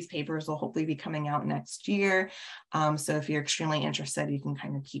 both of these papers will hopefully be coming out next year. So if you're extremely interested, you can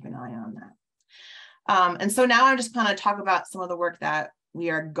kind of keep an eye on that. And so now I'm just going to talk about some of the work that we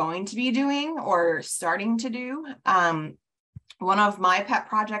are going to be doing or starting to do. One of my pet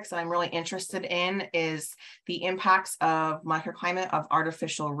projects that I'm really interested in is the impacts of microclimate of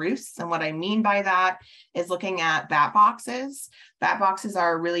artificial roofs. And what I mean by that is looking at bat boxes. Bat boxes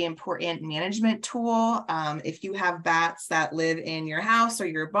are a really important management tool. If you have bats that live in your house or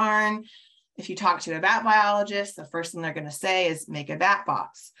your barn, if you talk to a bat biologist, the first thing they're going to say is make a bat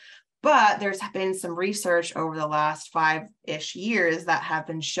box. But there's been some research over the last 5-ish years that have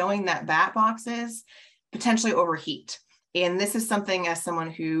been showing that bat boxes potentially overheat. And this is something, as someone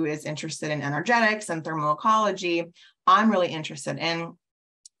who is interested in energetics and thermal ecology, I'm really interested in.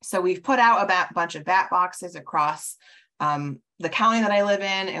 So we've put out a bunch of bat boxes across the county that I live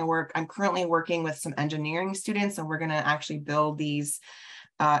in, and I'm currently working with some engineering students, and we're going to actually build these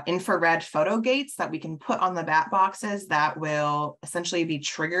infrared photo gates that we can put on the bat boxes that will essentially be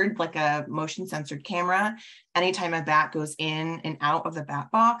triggered like a motion censored camera anytime a bat goes in and out of the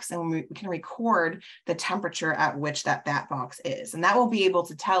bat box, and we can record the temperature at which that bat box is. And that will be able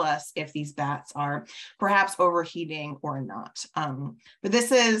to tell us if these bats are perhaps overheating or not. But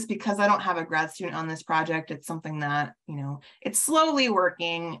this is because I don't have a grad student on this project. It's something that, it's slowly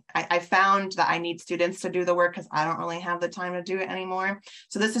working. I found that I need students to do the work because I don't really have the time to do it anymore.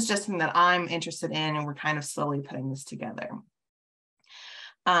 So this is just something that I'm interested in, and we're kind of slowly putting this together.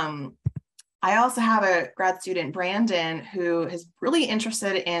 I also have a grad student, Brandon, who is really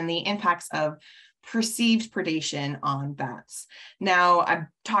interested in the impacts of perceived predation on bats. Now, I've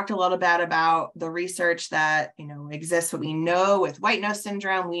talked a little bit about the research that exists, what we know with white nose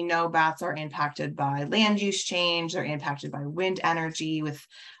syndrome. We know bats are impacted by land use change, they're impacted by wind energy with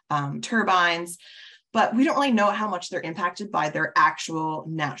turbines, but we don't really know how much they're impacted by their actual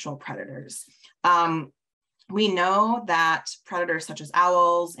natural predators. We know that predators such as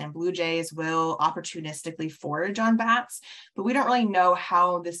owls and blue jays will opportunistically forage on bats, but we don't really know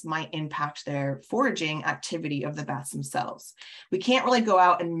how this might impact their foraging activity of the bats themselves. We can't really go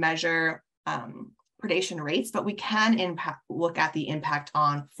out and measure predation rates, but we can look at the impact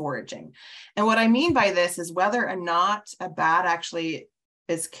on foraging. And what I mean by this is whether or not a bat actually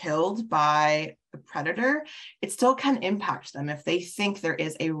is killed by a predator, it still can impact them if they think there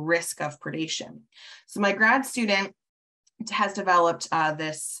is a risk of predation. So my grad student has developed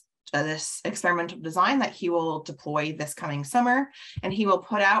this experimental design that he will deploy this coming summer, and he will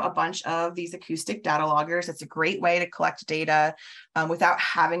put out a bunch of these acoustic data loggers. It's a great way to collect data without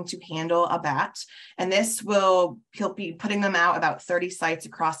having to handle a bat. And he'll be putting them out about 30 sites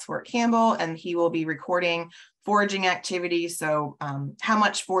across Fort Campbell, and he will be recording foraging activity. So how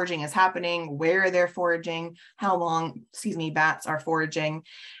much foraging is happening, where they're foraging, how long, bats are foraging.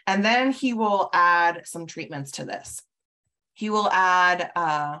 And then he will add some treatments to this. He will add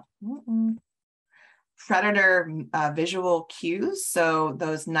predator visual cues. So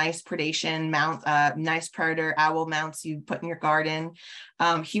those nice predation mount, nice predator owl mounts you put in your garden.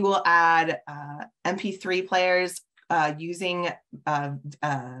 He will add MP3 players using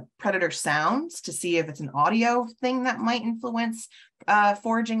predator sounds to see if it's an audio thing that might influence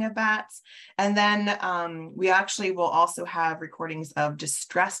foraging of bats. And then we actually will also have recordings of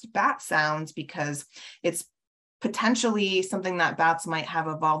distressed bat sounds, because it's potentially something that bats might have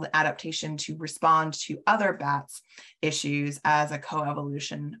evolved the adaptation to respond to other bats' issues as a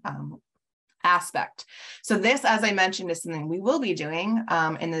coevolution aspect. So this, as I mentioned, is something we will be doing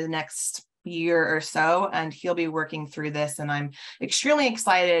in the next year or so, and he'll be working through this, and I'm extremely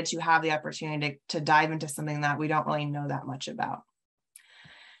excited to have the opportunity to dive into something that we don't really know that much about.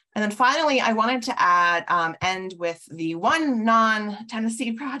 And then finally, I wanted to add, end with the one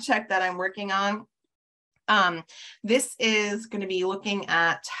non-Tennessee project that I'm working on. This is going to be looking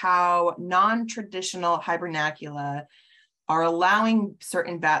at how non-traditional hibernacula are allowing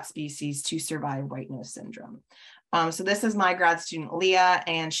certain bat species to survive white nose syndrome. So this is my grad student, Leah,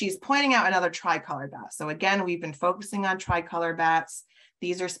 and she's pointing out another tricolor bat. So again, we've been focusing on tricolor bats.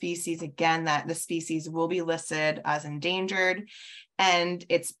 These are species, again, that the species will be listed as endangered, and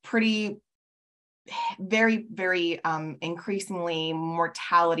it's very increasingly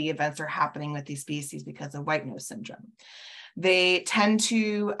mortality events are happening with these species because of white nose syndrome. They tend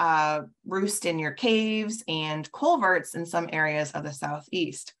to roost in your caves and culverts in some areas of the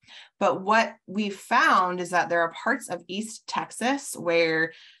Southeast. But what we've found is that there are parts of East Texas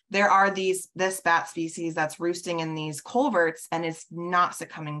where there are this bat species that's roosting in these culverts and is not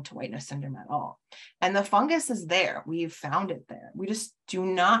succumbing to white nose syndrome at all. And the fungus is there. We've found it there. We just do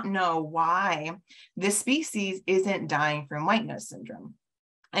not know why this species isn't dying from white nose syndrome.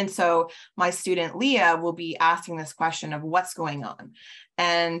 And so my student Leah will be asking this question of what's going on.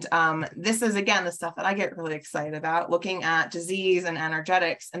 And this is, again, the stuff that I get really excited about, looking at disease and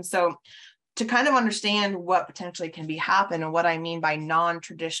energetics. And so to kind of understand what potentially can be happen and what I mean by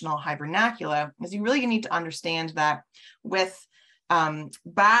non-traditional hibernacula is you really need to understand that with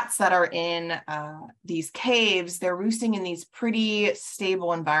bats that are in these caves, they're roosting in these pretty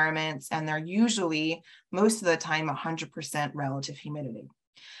stable environments, and they're usually, most of the time, 100% relative humidity.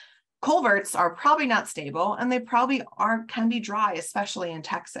 Culverts are probably not stable, and they probably can be dry, especially in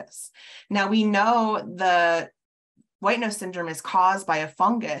Texas. Now, we know the white nose syndrome is caused by a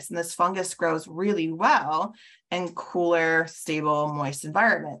fungus, and this fungus grows really well in cooler, stable, moist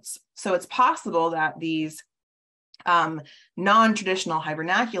environments. So it's possible that these non-traditional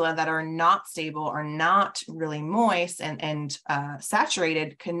hibernacula that are not stable, are not really moist and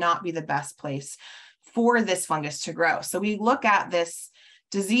saturated, cannot be the best place for this fungus to grow. So we look at this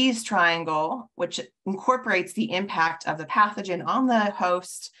disease triangle, which incorporates the impact of the pathogen on the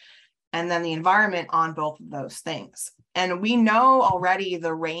host and then the environment on both of those things. And we know already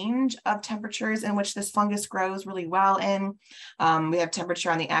the range of temperatures in which this fungus grows really well in. We have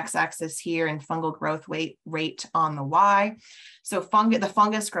temperature on the x-axis here and fungal growth rate on the y. So the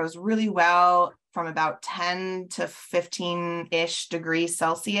fungus grows really well from about 10 to 15-ish degrees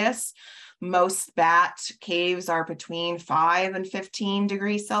Celsius. Most bat caves are between 5 and 15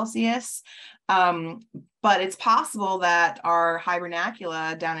 degrees Celsius. But it's possible that our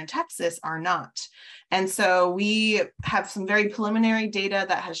hibernacula down in Texas are not. And so we have some very preliminary data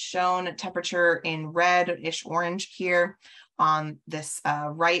that has shown temperature in red-ish orange here on this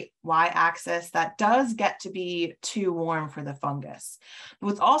right y-axis that does get to be too warm for the fungus. But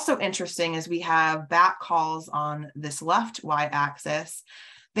what's also interesting is we have bat calls on this left y-axis.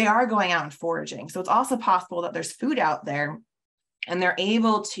 They are going out and foraging. So it's also possible that there's food out there and they're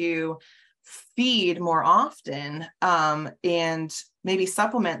able to feed more often and maybe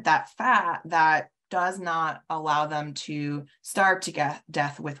supplement that fat that does not allow them to starve to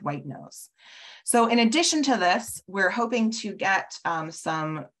death with white nose. So in addition to this, we're hoping to get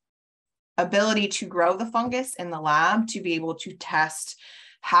some ability to grow the fungus in the lab to be able to test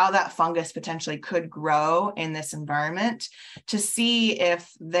how that fungus potentially could grow in this environment to see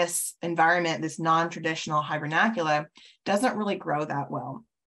if this environment, this non-traditional hibernacula, doesn't really grow that well.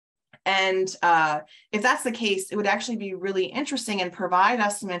 And if that's the case, it would actually be really interesting and provide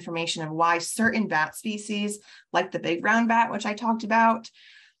us some information of why certain bat species, like the big brown bat, which I talked about,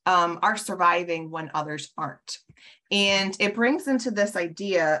 are surviving when others aren't. And it brings into this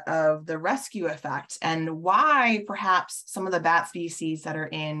idea of the rescue effect and why perhaps some of the bat species that are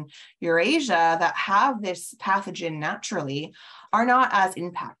in Eurasia that have this pathogen naturally are not as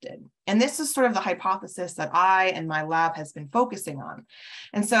impacted. And this is sort of the hypothesis that I and my lab has been focusing on.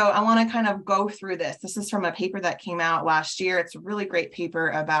 And so I want to kind of go through this. This is from a paper that came out last year. It's a really great paper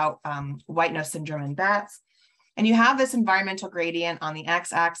about white nose syndrome in bats. And you have this environmental gradient on the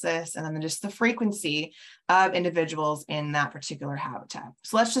x-axis, and then just the frequency of individuals in that particular habitat.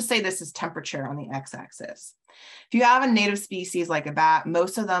 So let's just say this is temperature on the x-axis. If you have a native species like a bat,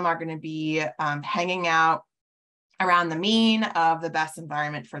 most of them are going to be hanging out around the mean of the best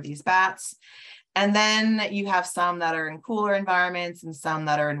environment for these bats. And then you have some that are in cooler environments and some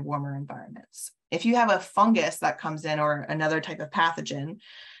that are in warmer environments. If you have a fungus that comes in or another type of pathogen,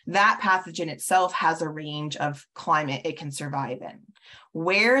 that pathogen itself has a range of climate it can survive in.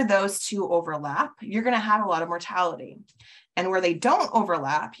 Where those two overlap, you're going to have a lot of mortality. And where they don't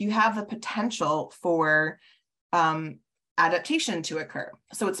overlap, you have the potential for adaptation to occur.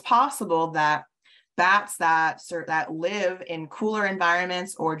 So it's possible that bats that live in cooler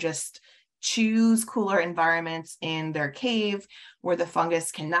environments or just choose cooler environments in their cave where the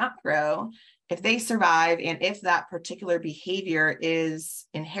fungus cannot grow, if they survive and if that particular behavior is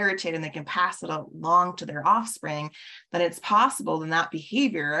inherited and they can pass it along to their offspring, then it's possible that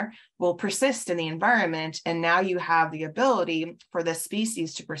behavior will persist in the environment. And now you have the ability for the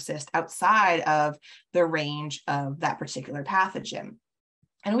species to persist outside of the range of that particular pathogen.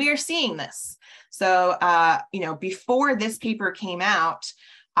 And we are seeing this. So, before this paper came out,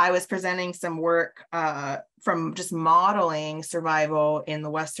 I was presenting some work from just modeling survival in the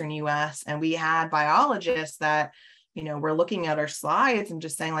Western US. And we had biologists that, were looking at our slides and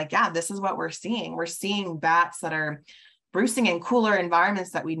just saying like, yeah, this is what we're seeing. We're seeing bats that are roosting in cooler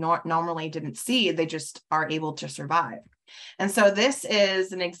environments that we normally didn't see. They just are able to survive. And so this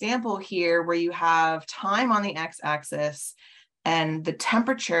is an example here where you have time on the x-axis and the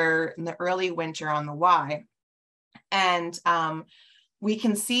temperature in the early winter on the y. And we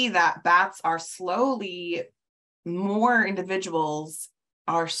can see that bats are more individuals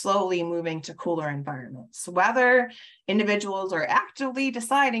are slowly moving to cooler environments, whether individuals are actively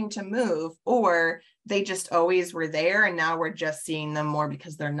deciding to move or they just always were there and now we're just seeing them more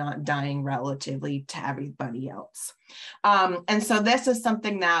because they're not dying relatively to everybody else. And so this is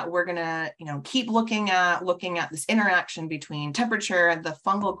something that we're gonna, keep looking at this interaction between temperature, the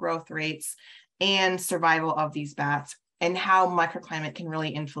fungal growth rates, and survival of these bats, and how microclimate can really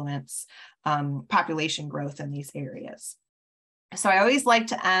influence population growth in these areas. So I always like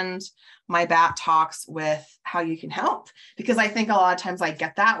to end my bat talks with how you can help, because I think a lot of times I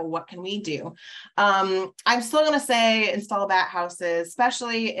get that, well, what can we do? I'm still gonna say install bat houses,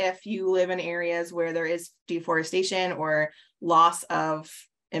 especially if you live in areas where there is deforestation or loss of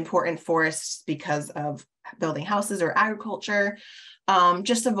important forests because of building houses or agriculture.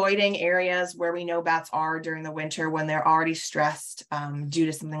 Just avoiding areas where we know bats are during the winter when they're already stressed due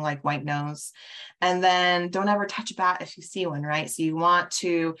to something like white nose. And then don't ever touch a bat if you see one, right? So you want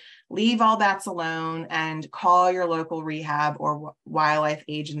to leave all bats alone and call your local rehab or wildlife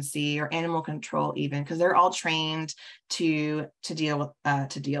agency or animal control even, because they're all trained to handle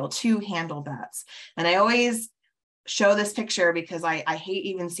bats. And I always show this picture because I hate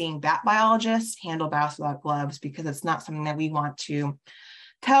even seeing bat biologists handle bats without gloves, because it's not something that we want to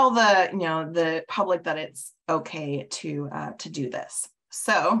tell the public that it's okay to do this.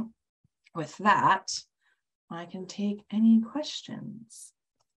 So with that, I can take any questions.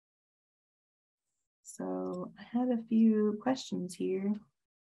 So I had a few questions here.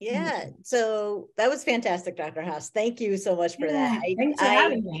 Yeah, so that was fantastic, Dr. Haase. Thank you so much for that. Thanks for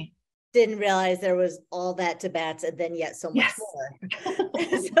having me. Didn't realize there was all that to bats and then yet so much more.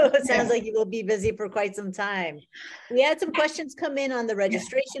 So it sounds like you will be busy for quite some time. We had some questions come in on the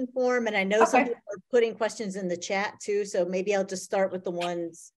registration form, and I know some people are putting questions in the chat too. So maybe I'll just start with the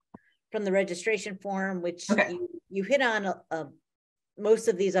ones from the registration form, which you hit on most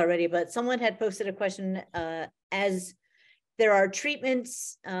of these already, but someone had posted a question as there are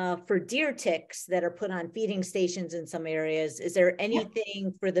treatments for deer ticks that are put on feeding stations in some areas. Is there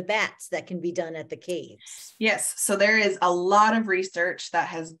anything for the bats that can be done at the caves? Yes, so there is a lot of research that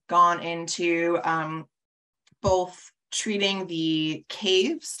has gone into both treating the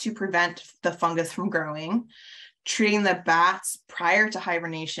caves to prevent the fungus from growing, treating the bats prior to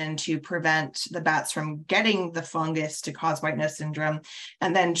hibernation to prevent the bats from getting the fungus to cause white nose syndrome,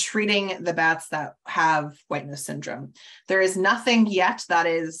 and then treating the bats that have white nose syndrome. There is nothing yet that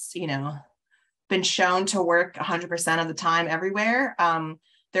is, been shown to work 100% of the time everywhere.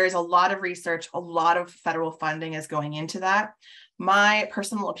 There is a lot of research, a lot of federal funding is going into that. My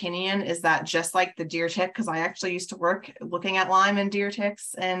personal opinion is that just like the deer tick, because I actually used to work looking at Lyme and deer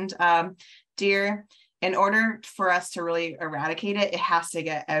ticks and deer, in order for us to really eradicate it, it has to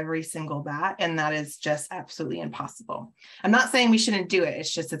get every single bat, and that is just absolutely impossible. I'm not saying we shouldn't do it.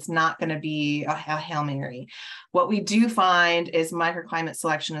 It's just, it's not going to be a Hail Mary. What we do find is microclimate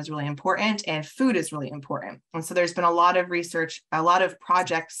selection is really important, and food is really important. And so there's been a lot of research, a lot of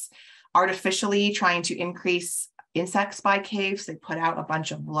projects artificially trying to increase insects by caves. They put out a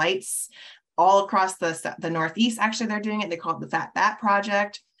bunch of lights all across the Northeast. Actually, they're doing it. They call it the Fat Bat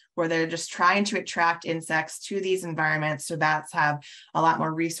Project, where they're just trying to attract insects to these environments so bats have a lot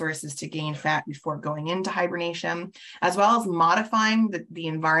more resources to gain fat before going into hibernation, as well as modifying the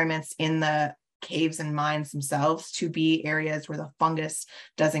environments in the caves and mines themselves to be areas where the fungus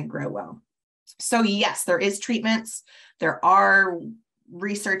doesn't grow well. So yes, there is treatments. There are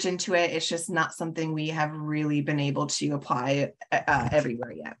research into it. It's just not something we have really been able to apply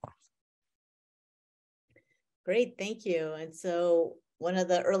everywhere yet. Great, thank you. And so one of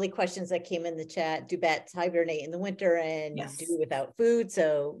the early questions that came in the chat, do bats hibernate in the winter and Yes. do without food?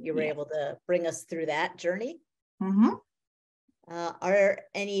 So you were Yeah. able to bring us through that journey. Mm-hmm. Are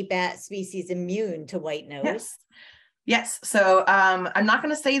any bat species immune to white nose? Yes. So I'm not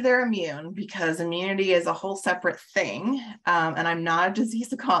going to say they're immune, because immunity is a whole separate thing. And I'm not a disease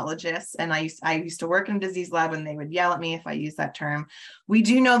ecologist. And I used to work in a disease lab, and they would yell at me if I use that term. We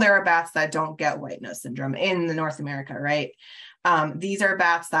do know there are bats that don't get white nose syndrome in North America, right? These are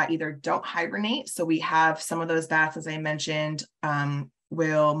bats that either don't hibernate. So we have some of those bats, as I mentioned,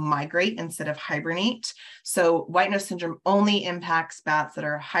 will migrate instead of hibernate. So white nose syndrome only impacts bats that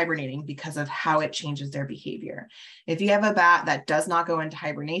are hibernating because of how it changes their behavior. If you have a bat that does not go into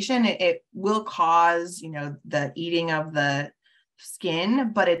hibernation, it will cause, the eating of the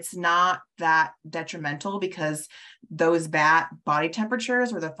skin, but it's not that detrimental, because those bat body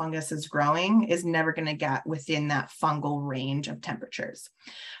temperatures where the fungus is growing is never going to get within that fungal range of temperatures.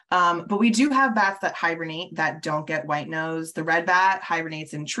 But we do have bats that hibernate that don't get white nose. The red bat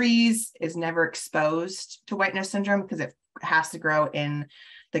hibernates in trees, is never exposed to white nose syndrome because it has to grow in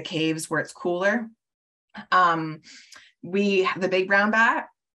the caves where it's cooler. We have the big brown bat.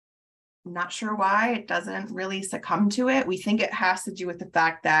 Not sure why it doesn't really succumb to it. We think it has to do with the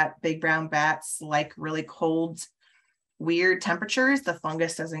fact that big brown bats like really cold, weird temperatures. The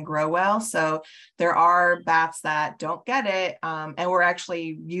fungus doesn't grow well. So there are bats that don't get it. And we're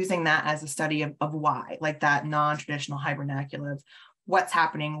actually using that as a study of why, like that non-traditional hibernaculum. What's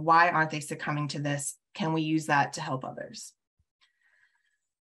happening? Why aren't they succumbing to this? Can we use that to help others?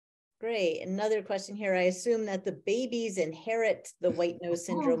 Great. Another question here. I assume that the babies inherit the white nose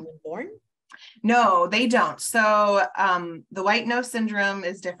syndrome when born? No, they don't. So the white nose syndrome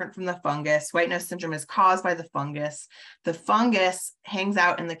is different from the fungus. White nose syndrome is caused by the fungus. The fungus hangs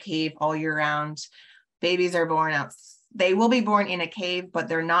out in the cave all year round. Babies are born out. They will be born in a cave, but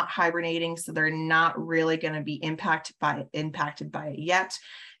they're not hibernating, so they're not really going to be impacted by it yet.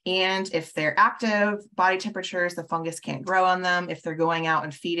 And if they're active body temperatures, the fungus can't grow on them. If they're going out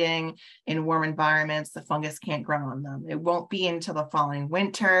and feeding in warm environments, the fungus can't grow on them. It won't be until the following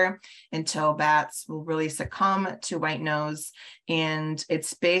winter until bats will really succumb to white nose. And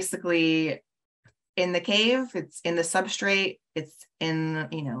it's basically in the cave, it's in the substrate, it's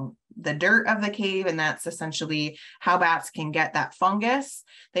in, the dirt of the cave, and that's essentially how bats can get that fungus.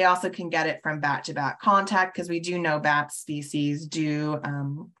 They also can get it from bat to bat contact, because we do know bat species do,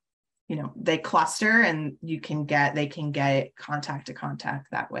 they cluster, and they can get it contact to contact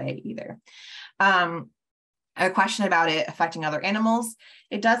that way either. A question about it affecting other animals.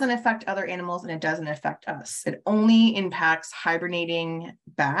 It doesn't affect other animals, and it doesn't affect us. It only impacts hibernating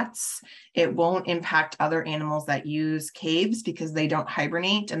bats. It won't impact other animals that use caves because they don't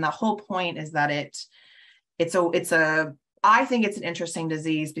hibernate. And the whole point is that I think it's an interesting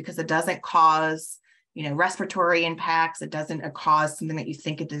disease because it doesn't cause, respiratory impacts. It doesn't cause something that you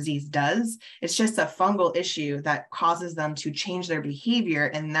think a disease does. It's just a fungal issue that causes them to change their behavior,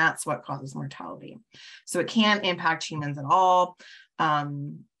 and that's what causes mortality. So it can't impact humans at all.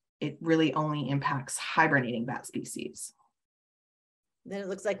 It really only impacts hibernating bat species. Then it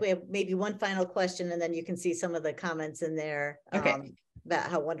looks like we have maybe one final question, and then you can see some of the comments in there about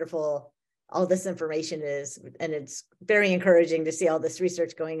how wonderful all this information is. And it's very encouraging to see all this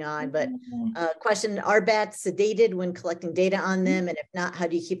research going on. But question, are bats sedated when collecting data on them? And if not, how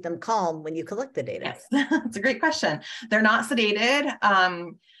do you keep them calm when you collect the data? Yes, that's a great question. They're not sedated.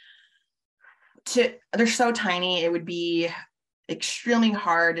 They're so tiny, it would be extremely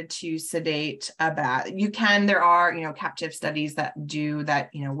hard to sedate a bat. There are, captive studies that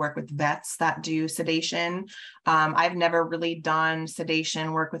work with vets that do sedation. I've never really done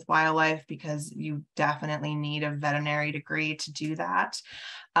sedation work with wildlife because you definitely need a veterinary degree to do that.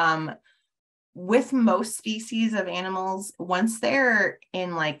 with most species of animals, once they're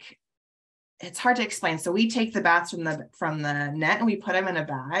in like, it's hard to explain. So we take the bats from the net and we put them in a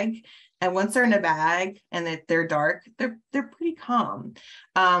bag. And once they're in a bag and they're dark, they're pretty calm.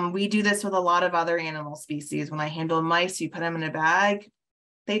 We do this with a lot of other animal species. When I handle mice, you put them in a bag,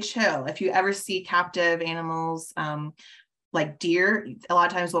 they chill. If you ever see captive animals, like deer, a lot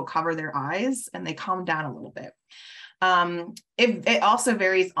of times will cover their eyes and they calm down a little bit. It also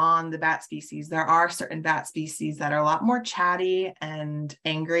varies on the bat species. There are certain bat species that are a lot more chatty and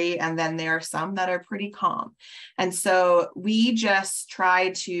angry, and then there are some that are pretty calm. And so we just try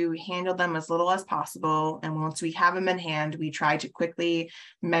to handle them as little as possible. And once we have them in hand, we try to quickly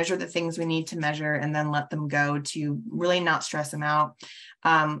measure the things we need to measure and then let them go to really not stress them out.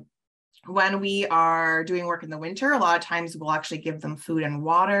 When we are doing work in the winter, a lot of times we'll actually give them food and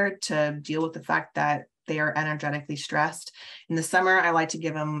water to deal with the fact that they are energetically stressed. In the summer, I like to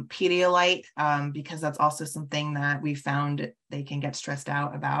give them Pedialyte because that's also something that we found they can get stressed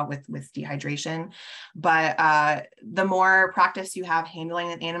out about with dehydration. But the more practice you have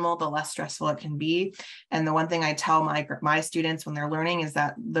handling an animal, the less stressful it can be. And the one thing I tell my students when they're learning is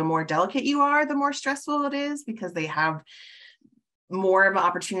that the more delicate you are, the more stressful it is, because they have more of an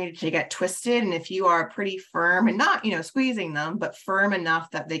opportunity to get twisted. And if you are pretty firm and not, squeezing them, but firm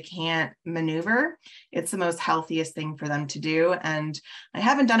enough that they can't maneuver, it's the most healthiest thing for them to do. And I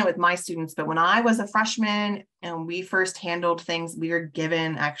haven't done it with my students, but when I was a freshman and we first handled things, we were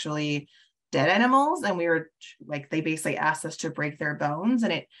given actually dead animals, and we were like, they basically asked us to break their bones,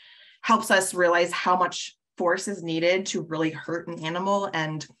 and it helps us realize how much force is needed to really hurt an animal.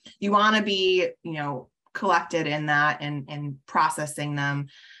 And you want to be, collected in that and processing them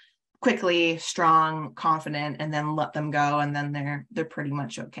quickly, strong, confident, and then let them go, and then they're pretty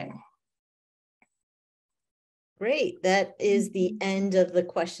much okay. Great. That is the end of the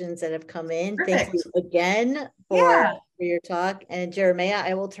questions that have come in. Perfect. Thank you again for your talk. And Jeremiah,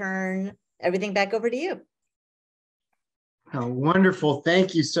 I will turn everything back over to you. Oh, wonderful.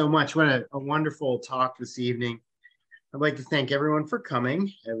 Thank you so much. What a wonderful talk this evening. I'd like to thank everyone for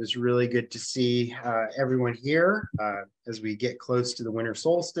coming. It was really good to see everyone here as we get close to the winter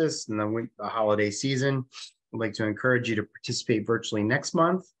solstice and the holiday season. I'd like to encourage you to participate virtually next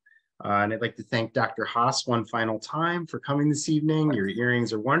month. And I'd like to thank Dr. Haase one final time for coming this evening. Your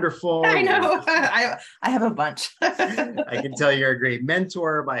earrings are wonderful. I know. I have a bunch. I can tell you're a great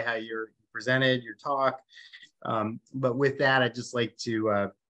mentor by how you presented your talk. But with that, I'd just like to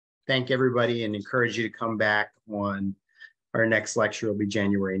thank everybody and encourage you to come back on our next lecture. Will be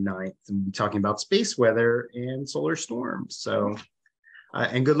January 9th, and we'll be talking about space weather and solar storms. So,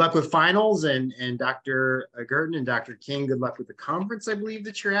 and good luck with finals, and Dr. Gurton and Dr. King, good luck with the conference I believe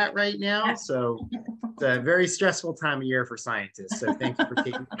that you're at right now. So it's a very stressful time of year for scientists. So thank you for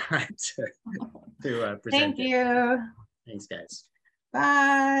taking the time to present. Thank you. Thanks, guys.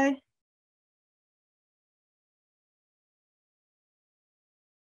 Bye.